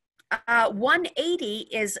 180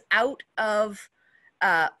 is out of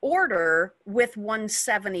order with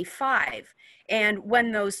 175. And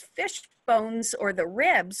when those fish bones or the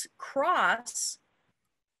ribs cross,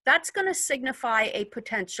 that's going to signify a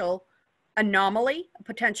potential anomaly, a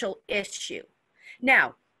potential issue.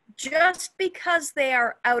 Now, just because they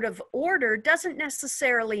are out of order doesn't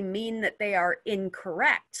necessarily mean that they are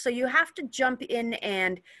incorrect. So you have to jump in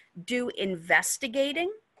and do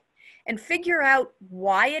investigating and figure out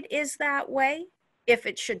why it is that way, if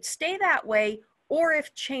it should stay that way, or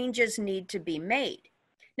if changes need to be made.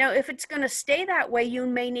 Now, if it's going to stay that way, you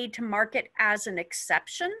may need to mark it as an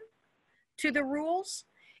exception to the rules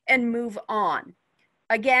and move on.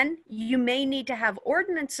 Again, you may need to have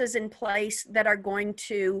ordinances in place that are going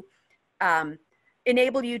to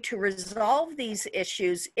enable you to resolve these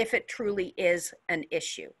issues if it truly is an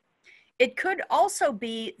issue. It could also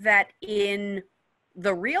be that in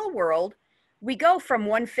the real world, we go from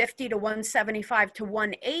 150 to 175 to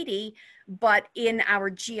 180, but in our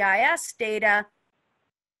GIS data,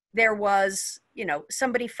 there was,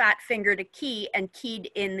 somebody fat-fingered a key and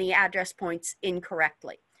keyed in the address points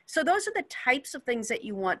incorrectly. So those are the types of things that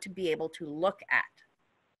you want to be able to look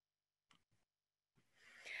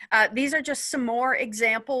at. These are just some more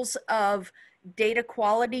examples of data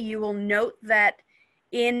quality. You will note that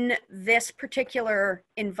in this particular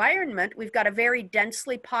environment, we've got a very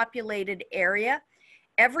densely populated area.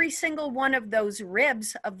 Every single one of those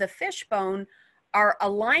ribs of the fishbone are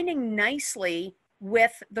aligning nicely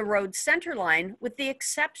with the road center line, with the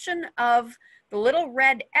exception of the little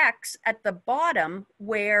red X at the bottom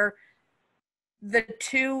where the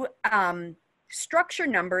two structure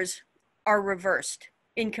numbers are reversed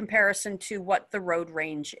in comparison to what the road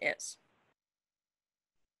range is.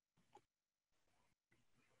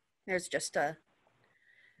 There's just a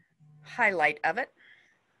highlight of it.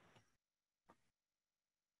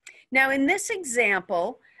 Now in this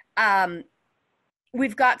example,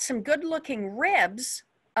 we've got some good looking ribs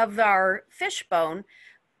of our fishbone,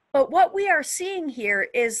 but what we are seeing here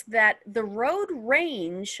is that the road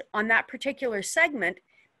range on that particular segment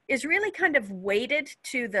is really kind of weighted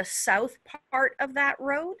to the south part of that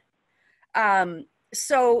road.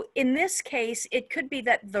 So in this case, it could be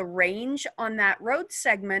that the range on that road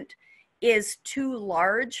segment is too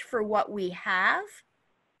large for what we have.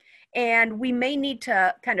 And we may need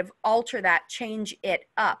to kind of alter that, change it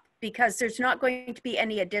up, because there's not going to be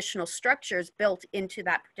any additional structures built into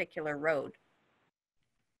that particular road.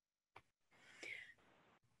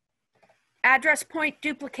 Address point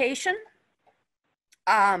duplication.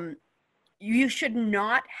 You should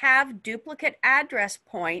not have duplicate address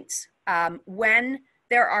points when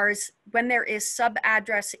there is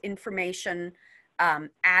sub-address information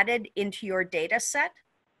added into your data set.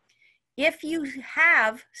 If you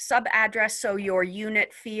have sub-address, so your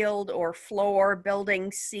unit, field, or floor,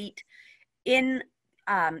 building, seat, in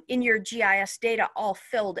your GIS data all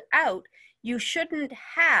filled out, you shouldn't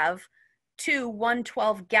have two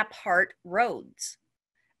 112 Gephardt roads.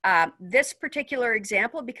 This particular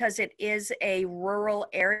example, because it is a rural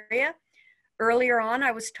area, earlier on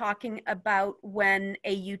I was talking about when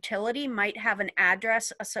a utility might have an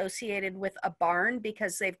address associated with a barn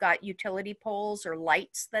because they've got utility poles or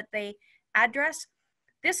lights that they address.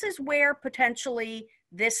 This is where potentially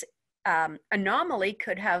this anomaly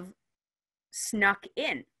could have snuck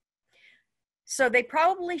in. So they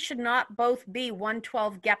probably should not both be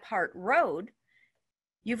 112 Gephardt Road.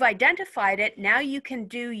 You've identified it. Now you can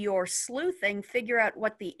do your sleuthing, figure out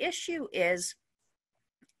what the issue is,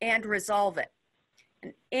 and resolve it.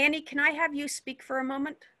 And Annie, can I have you speak for a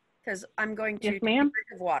moment? Because I'm going to take a drink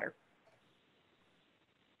of water.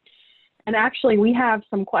 And actually, we have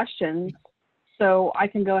some questions, so I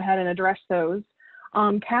can go ahead and address those.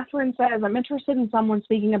 Catherine says, I'm interested in someone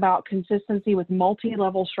speaking about consistency with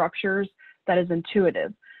multi-level structures that is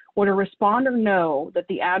intuitive. Would a responder know that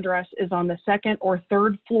the address is on the second or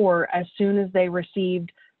third floor as soon as they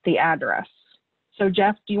received the address? So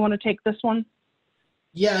Jeff, do you want to take this one?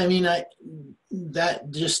 Yeah, I mean,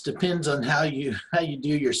 that just depends on how you do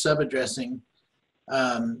your sub-addressing,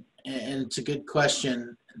 and it's a good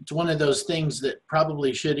question. It's one of those things that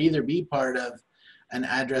probably should either be part of an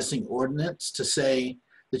addressing ordinance to say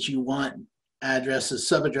that you want addresses,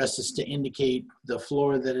 sub-addresses to indicate the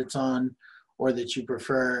floor that it's on, or that you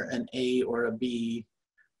prefer an A or a B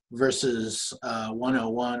versus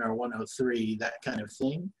 101 or 103, that kind of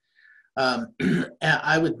thing.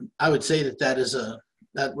 I would say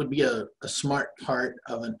that would be a smart part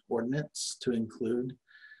of an ordinance to include,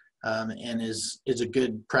 and is a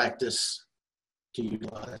good practice to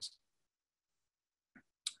utilize.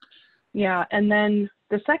 Yeah, and then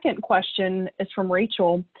the second question is from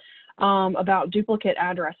Rachel about duplicate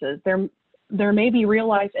addresses. There may be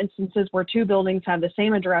real-life instances where two buildings have the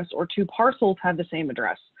same address or two parcels have the same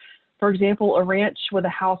address. For example, a ranch with a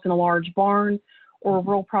house and a large barn, or a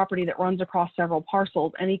rural property that runs across several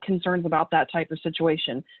parcels. Any concerns about that type of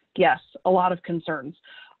situation? Yes, a lot of concerns.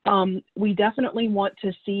 We definitely want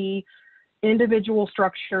to see individual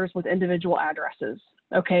structures with individual addresses.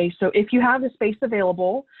 Okay, so if you have the space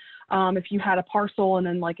available, if you had a parcel and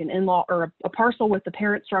then like an in-law, or a parcel with the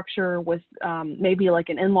parent structure with maybe like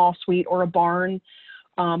an in-law suite or a barn.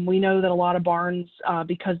 We know that a lot of barns,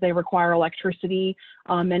 because they require electricity,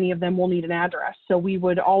 many of them will need an address. So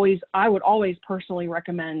I would always personally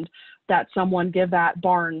recommend that someone give that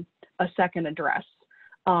barn a second address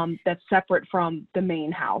that's separate from the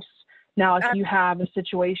main house. Now, if you have a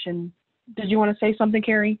situation, did you want to say something,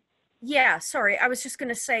 Carrie? Yeah, sorry. I was just going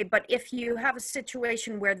to say, but if you have a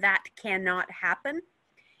situation where that cannot happen,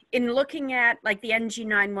 in looking at like the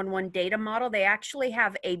NG911 data model, they actually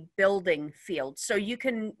have a building field. So you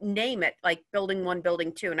can name it like building 1,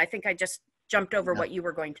 building 2. And I think I just jumped over what you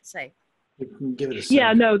were going to say. You can give it a second.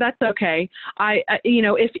 Yeah, no, that's okay. You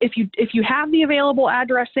know, if you have the available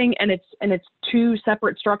addressing and it's two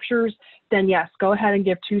separate structures, then yes, go ahead and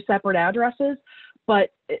give two separate addresses. But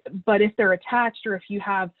if they're attached, or if you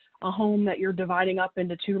have a home that you're dividing up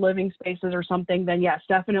into two living spaces or something, then yes,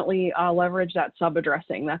 definitely leverage that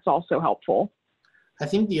sub-addressing. That's also helpful. I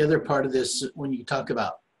think the other part of this, when you talk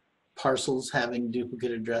about parcels having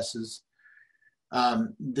duplicate addresses,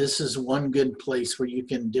 this is one good place where you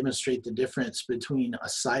can demonstrate the difference between a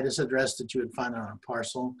situs address that you would find on a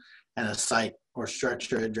parcel and a site or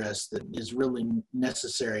structure address that is really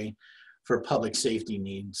necessary for public safety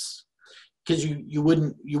needs. Because you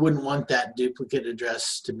wouldn't want that duplicate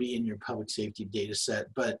address to be in your public safety data set,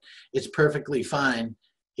 but it's perfectly fine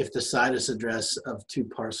if the situs address of two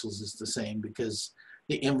parcels is the same, because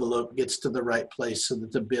the envelope gets to the right place so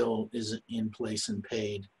that the bill is in place and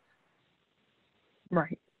paid.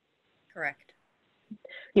 Right. Correct.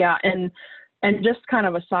 Yeah, and just kind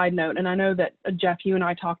of a side note, and I know that Jeff, you and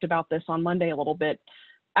I talked about this on Monday a little bit.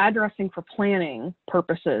 Addressing for planning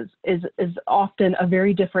purposes is often a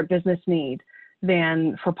very different business need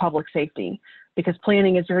than for public safety, because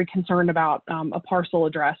planning is very concerned about a parcel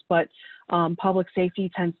address, but public safety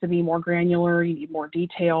tends to be more granular. You need more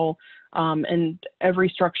detail, and every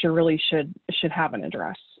structure really should have an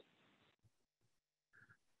address.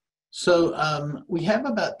 So we have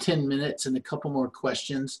about 10 minutes and a couple more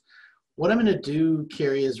questions. What I'm going to do,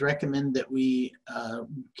 Carrie, is recommend that we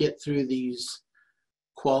get through these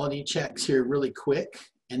quality checks here really quick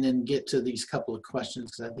and then get to these couple of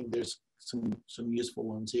questions, because I think there's some useful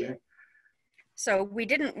ones here. So we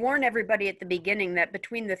didn't warn everybody at the beginning that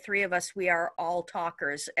between the three of us, we are all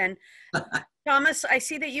talkers. And Thomas, I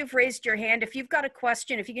see that you've raised your hand. If you've got a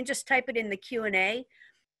question, if you can just type it in the Q&A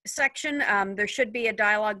section, there should be a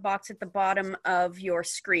dialog box at the bottom of your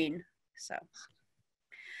screen.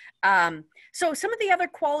 So some of the other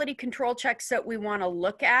quality control checks that we want to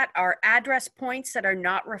look at are address points that are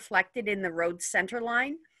not reflected in the road center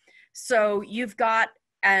line. So you've got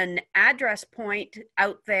an address point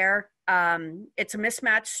out there. It's a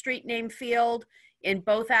mismatched street name field in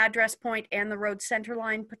both address point and the road center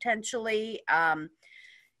line potentially.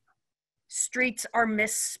 Streets are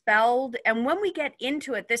misspelled. And when we get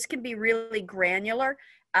into it, this can be really granular.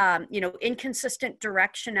 Inconsistent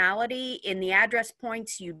directionality in the address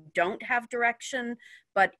points, you don't have direction,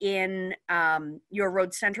 but in your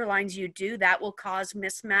road center lines, you do. That will cause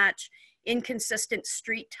mismatch. Inconsistent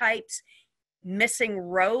street types, missing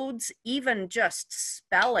roads, even just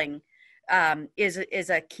spelling is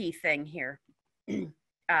a key thing here.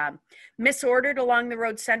 Misordered along the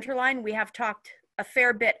road center line, we have talked a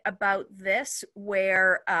fair bit about this,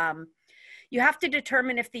 where you have to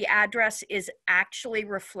determine if the address is actually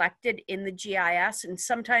reflected in the GIS, and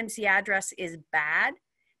sometimes the address is bad.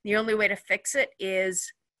 The only way to fix it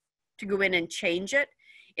is to go in and change it.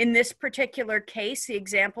 In this particular case, the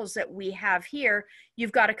examples that we have here,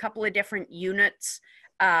 you've got a couple of different units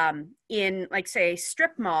in, like, say, a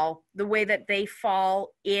strip mall. The way that they fall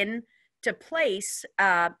in to place,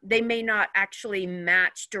 they may not actually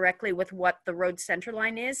match directly with what the road center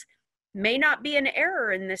line is. May not be an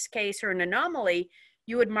error in this case or an anomaly.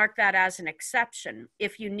 You would mark that as an exception.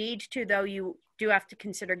 If you need to, though, you do have to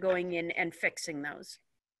consider going in and fixing those.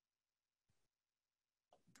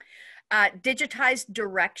 Digitized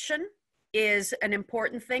direction is an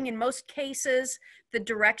important thing. In most cases, the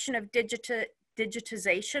direction of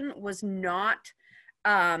digitization was not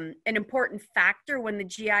an important factor when the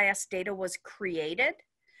GIS data was created.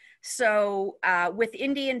 So with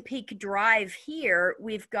Indian Peak Drive here,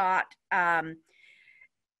 we've got the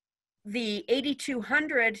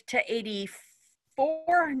 8200 to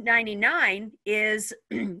 8499 is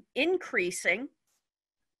increasing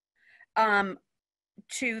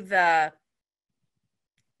to the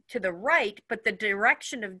right, but the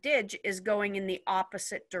direction of dig is going in the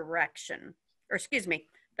opposite direction. Or excuse me,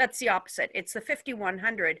 that's the opposite. It's the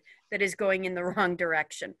 5100 that is going in the wrong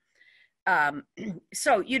direction.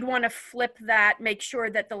 So you'd want to flip that, make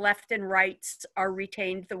sure that the left and rights are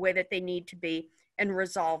retained the way that they need to be, and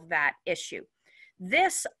resolve that issue.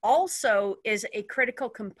 This also is a critical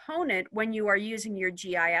component when you are using your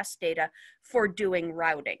GIS data for doing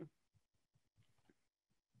routing.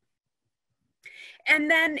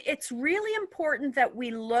 And then it's really important that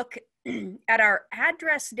we look at our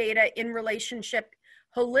address data in relationship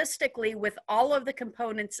holistically with all of the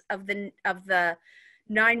components of the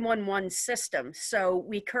 911 system. So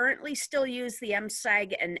we currently still use the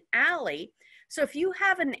MSAG and ALI. So if you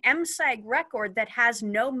have an MSAG record that has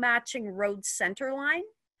no matching road center line,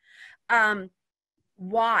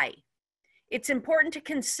 why? It's important to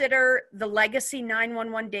consider the legacy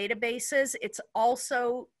 911 databases. It's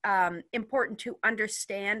also important to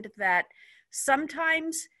understand that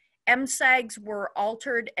sometimes MSAGs were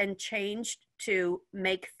altered and changed to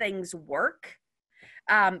make things work.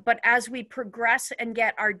 But as we progress and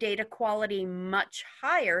get our data quality much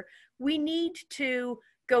higher, we need to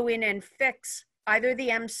go in and fix either the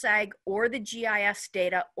MSAG or the GIS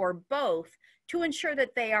data or both to ensure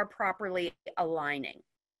that they are properly aligning.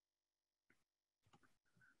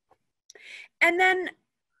 And then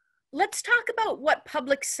let's talk about what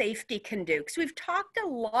public safety can do, because we've talked a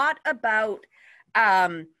lot about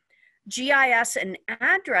GIS and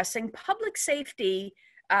addressing. Public safety,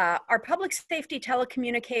 our public safety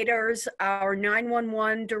telecommunicators, our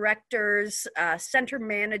 911 directors, center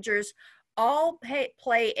managers, all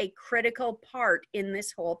play a critical part in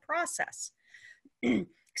this whole process.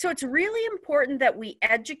 So it's really important that we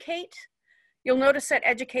educate. You'll notice that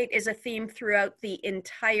educate is a theme throughout the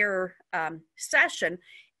entire session.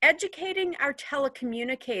 Educating our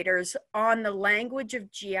telecommunicators on the language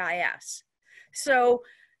of GIS. So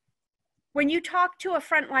when you talk to a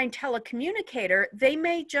frontline telecommunicator, they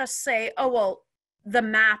may just say, oh, well, the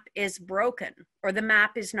map is broken or the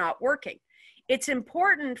map is not working. It's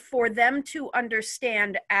important for them to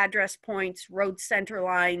understand address points, road center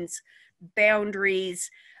lines, boundaries,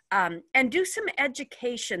 and do some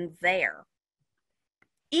education there.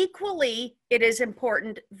 Equally, it is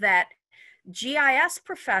important that GIS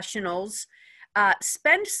professionals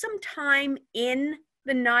spend some time in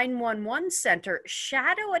the 911 center,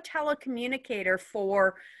 shadow a telecommunicator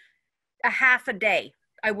for a half a day.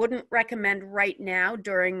 I wouldn't recommend right now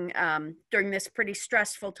during this pretty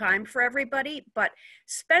stressful time for everybody, but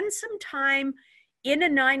spend some time in a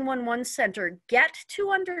 911 center, get to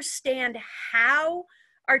understand how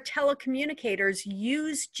our telecommunicators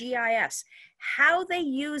use GIS, how they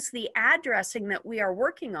use the addressing that we are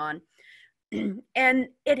working on. And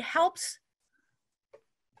it helps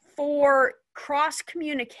for cross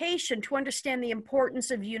communication to understand the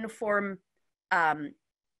importance of uniform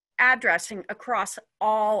addressing across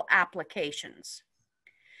all applications.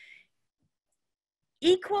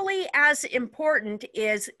 Equally as important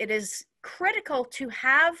is it is critical to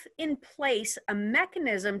have in place a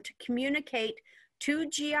mechanism to communicate to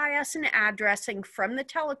GIS and addressing from the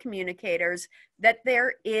telecommunicators that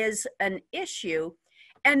there is an issue,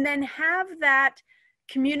 and then have that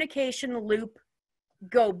communication loop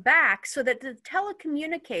go back so that the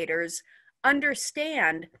telecommunicators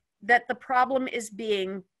understand that the problem is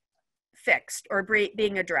being fixed or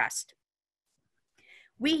being addressed.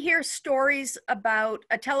 We hear stories about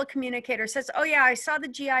a telecommunicator says, oh yeah, I saw the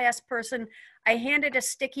GIS person. I handed a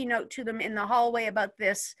sticky note to them in the hallway about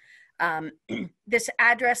this, this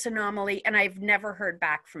address anomaly, and I've never heard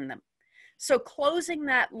back from them. So closing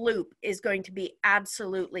that loop is going to be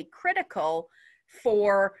absolutely critical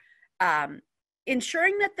for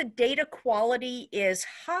ensuring that the data quality is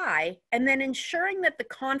high, and then ensuring that the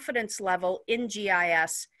confidence level in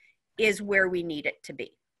GIS is where we need it to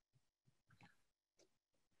be.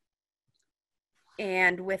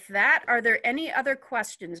 And with that, are there any other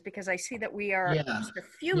questions? Because I see that we are just a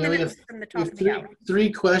few minutes from the top of the hour.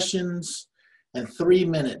 Three questions and 3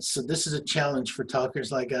 minutes. So this is a challenge for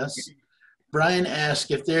talkers like us. Brian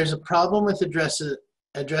asked if there's a problem with addresses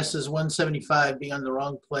 175 being on the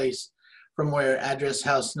wrong place from where address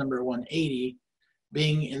house number 180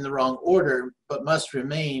 being in the wrong order, but must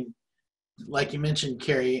remain, like you mentioned,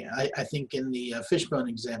 Carrie, I think in the fishbone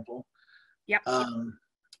example. Yep.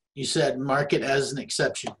 You said mark it as an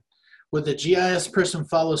exception. Would the GIS person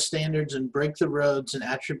follow standards and break the roads and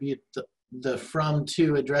attribute the from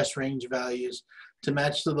to address range values to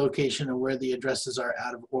match the location of where the addresses are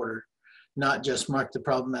out of order, not just mark the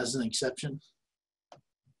problem as an exception?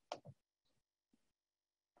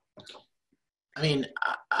 I mean,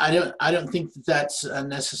 I don't think that that's a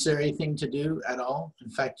necessary thing to do at all. In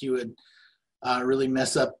fact, you would really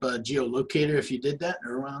mess up a geolocator if you did that,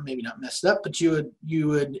 or well, maybe not messed up, but you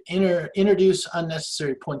would introduce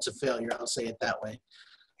unnecessary points of failure. I'll say it that way.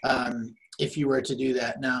 If you were to do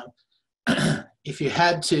that now, if you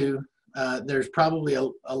had to, there's probably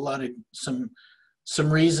a lot of some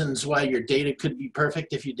reasons why your data could be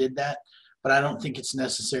perfect if you did that, but I don't think it's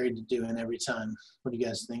necessary to do it every time. What do you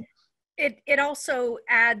guys think? It also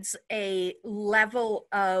adds a level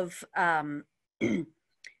of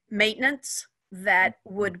maintenance that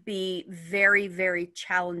would be very, very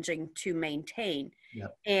challenging to maintain.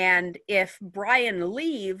 Yep. And if Brian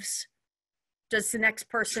leaves, does the next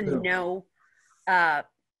person know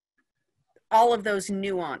all of those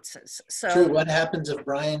nuances? So True. What happens if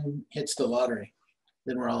Brian hits the lottery?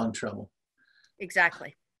 Then we're all in trouble.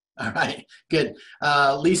 Exactly. All right, good.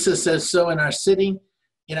 Lisa says, so in our city,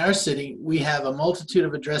 we have a multitude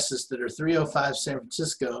of addresses that are 305 San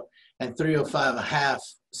Francisco and 305 a half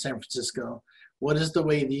San Francisco. What is the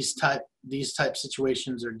way these type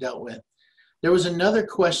situations are dealt with? There was another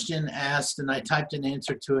question asked, and I typed an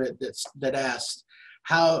answer to it that asked,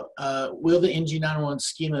 how will the NG911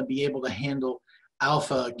 schema be able to handle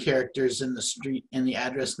alpha characters in the street and the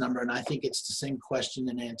address number? And I think it's the same question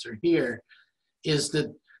and answer here, is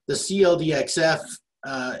that the CLDXF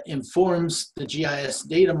informs the GIS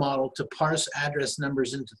data model to parse address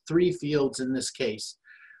numbers into 3 fields in this case: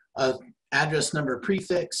 address number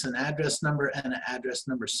prefix, an address number, and an address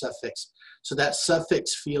number suffix. So that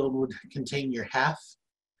suffix field would contain your half,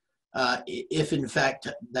 if in fact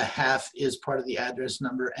the half is part of the address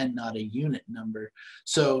number and not a unit number.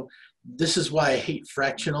 So this is why I hate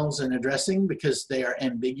fractionals in addressing, because they are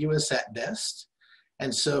ambiguous at best.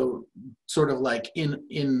 And so sort of like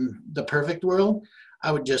in the perfect world,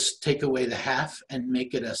 I would just take away the half and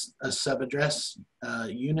make it a subaddress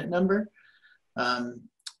unit number.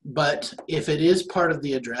 But if it is part of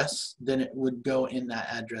the address, then it would go in that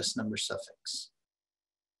address number suffix.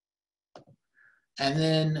 And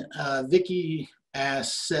then Vicky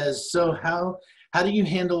says, so how do you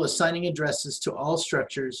handle assigning addresses to all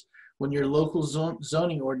structures when your local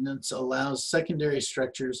zoning ordinance allows secondary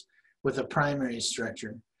structures with a primary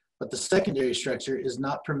structure, but the secondary structure is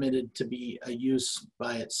not permitted to be a use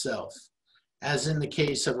by itself? As in the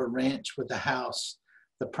case of a ranch with a house,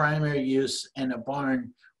 the primary use, and a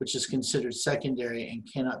barn, which is considered secondary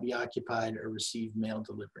and cannot be occupied or receive mail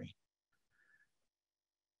delivery.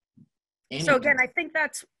 So again, I think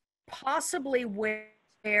that's possibly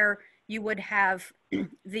where you would have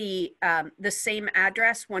the same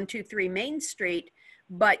address, 123 Main Street,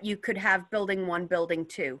 but you could have building 1, building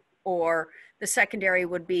 2, or the secondary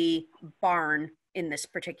would be barn in this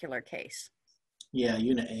particular case. Yeah,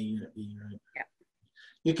 unit A, unit B, right? Yeah.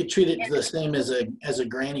 You could treat it the same as a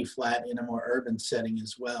granny flat in a more urban setting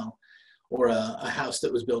as well, or a house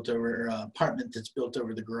that was built over, or an apartment that's built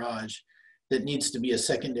over the garage that needs to be a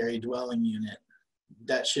secondary dwelling unit.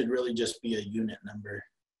 That should really just be a unit number.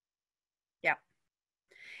 Yeah.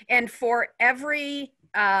 And for every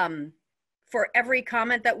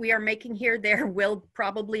comment that we are making here, there will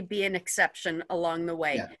probably be an exception along the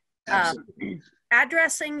way. Yeah, absolutely.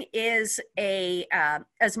 Addressing is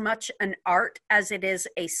as much an art as it is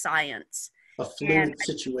a science. A fluid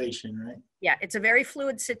situation, right? Yeah, it's a very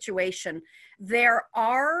fluid situation. There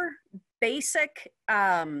are basic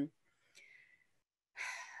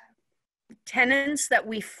tenets that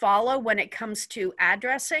we follow when it comes to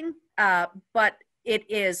addressing, but it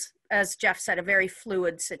is, as Jeff said, a very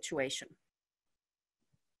fluid situation.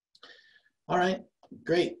 All right,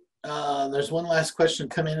 great. There's one last question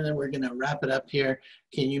coming in, and then we're going to wrap it up here.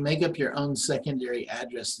 Can you make up your own secondary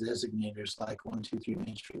address designators like 123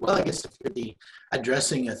 Main Street? Well, I guess if you're the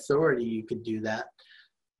addressing authority, you could do that.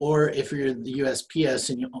 Or if you're the USPS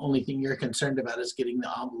and the only thing you're concerned about is getting the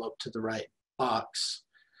envelope to the right box.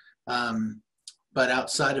 But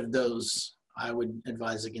outside of those, I would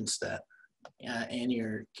advise against that. Annie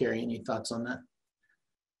or Carrie, any thoughts on that?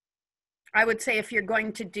 I would say if you're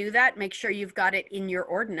going to do that, make sure you've got it in your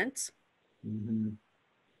ordinance. Mm-hmm.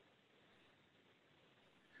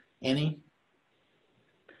 Annie?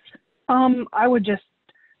 I would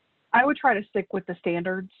try to stick with the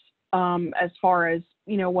standards as far as,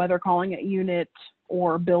 you know, whether calling it unit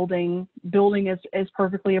or building. Building is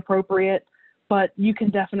perfectly appropriate, but you can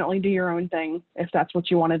definitely do your own thing if that's what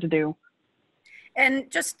you wanted to do. And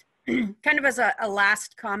just kind of as a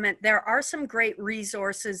last comment, there are some great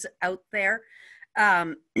resources out there.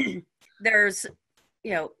 There's,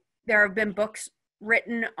 you know, there have been books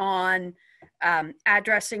written on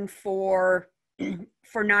addressing for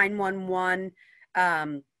 911,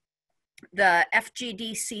 the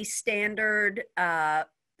FGDC standard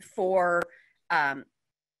for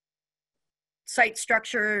site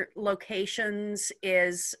structure locations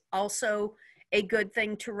is also a good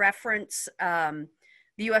thing to reference.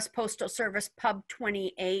 The U.S. Postal Service Pub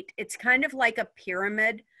 28, it's kind of like a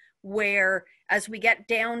pyramid where as we get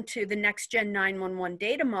down to the next gen 911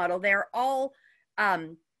 data model, they're all,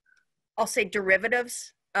 I'll say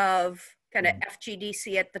derivatives of kind of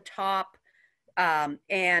FGDC at the top.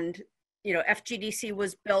 And, you know, FGDC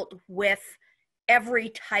was built with every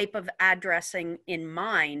type of addressing in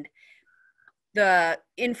mind. The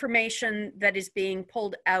information that is being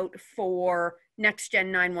pulled out for next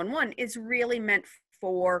gen 911 is really meant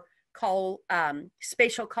for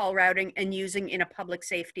spatial call routing and using in a public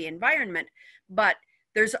safety environment. But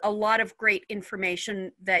there's a lot of great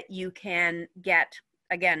information that you can get,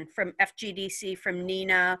 again, from FGDC, from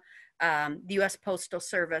NENA, the US Postal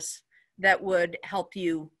Service, that would help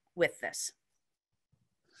you with this.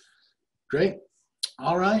 Great.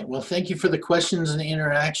 All right. Well, thank you for the questions and the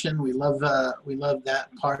interaction. We love that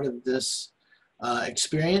part of this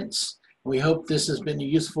experience. We hope this has been a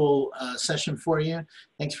useful session for you.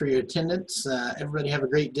 Thanks for your attendance. Everybody have a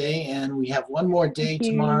great day. And we have one more day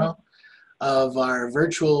tomorrow of our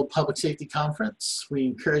virtual public safety conference. We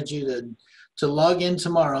encourage you to log in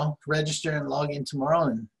tomorrow, register and log in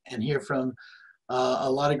tomorrow and hear from a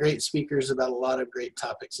lot of great speakers about a lot of great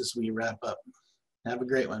topics as we wrap up. Have a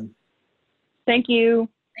great one. Thank you.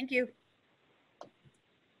 Thank you.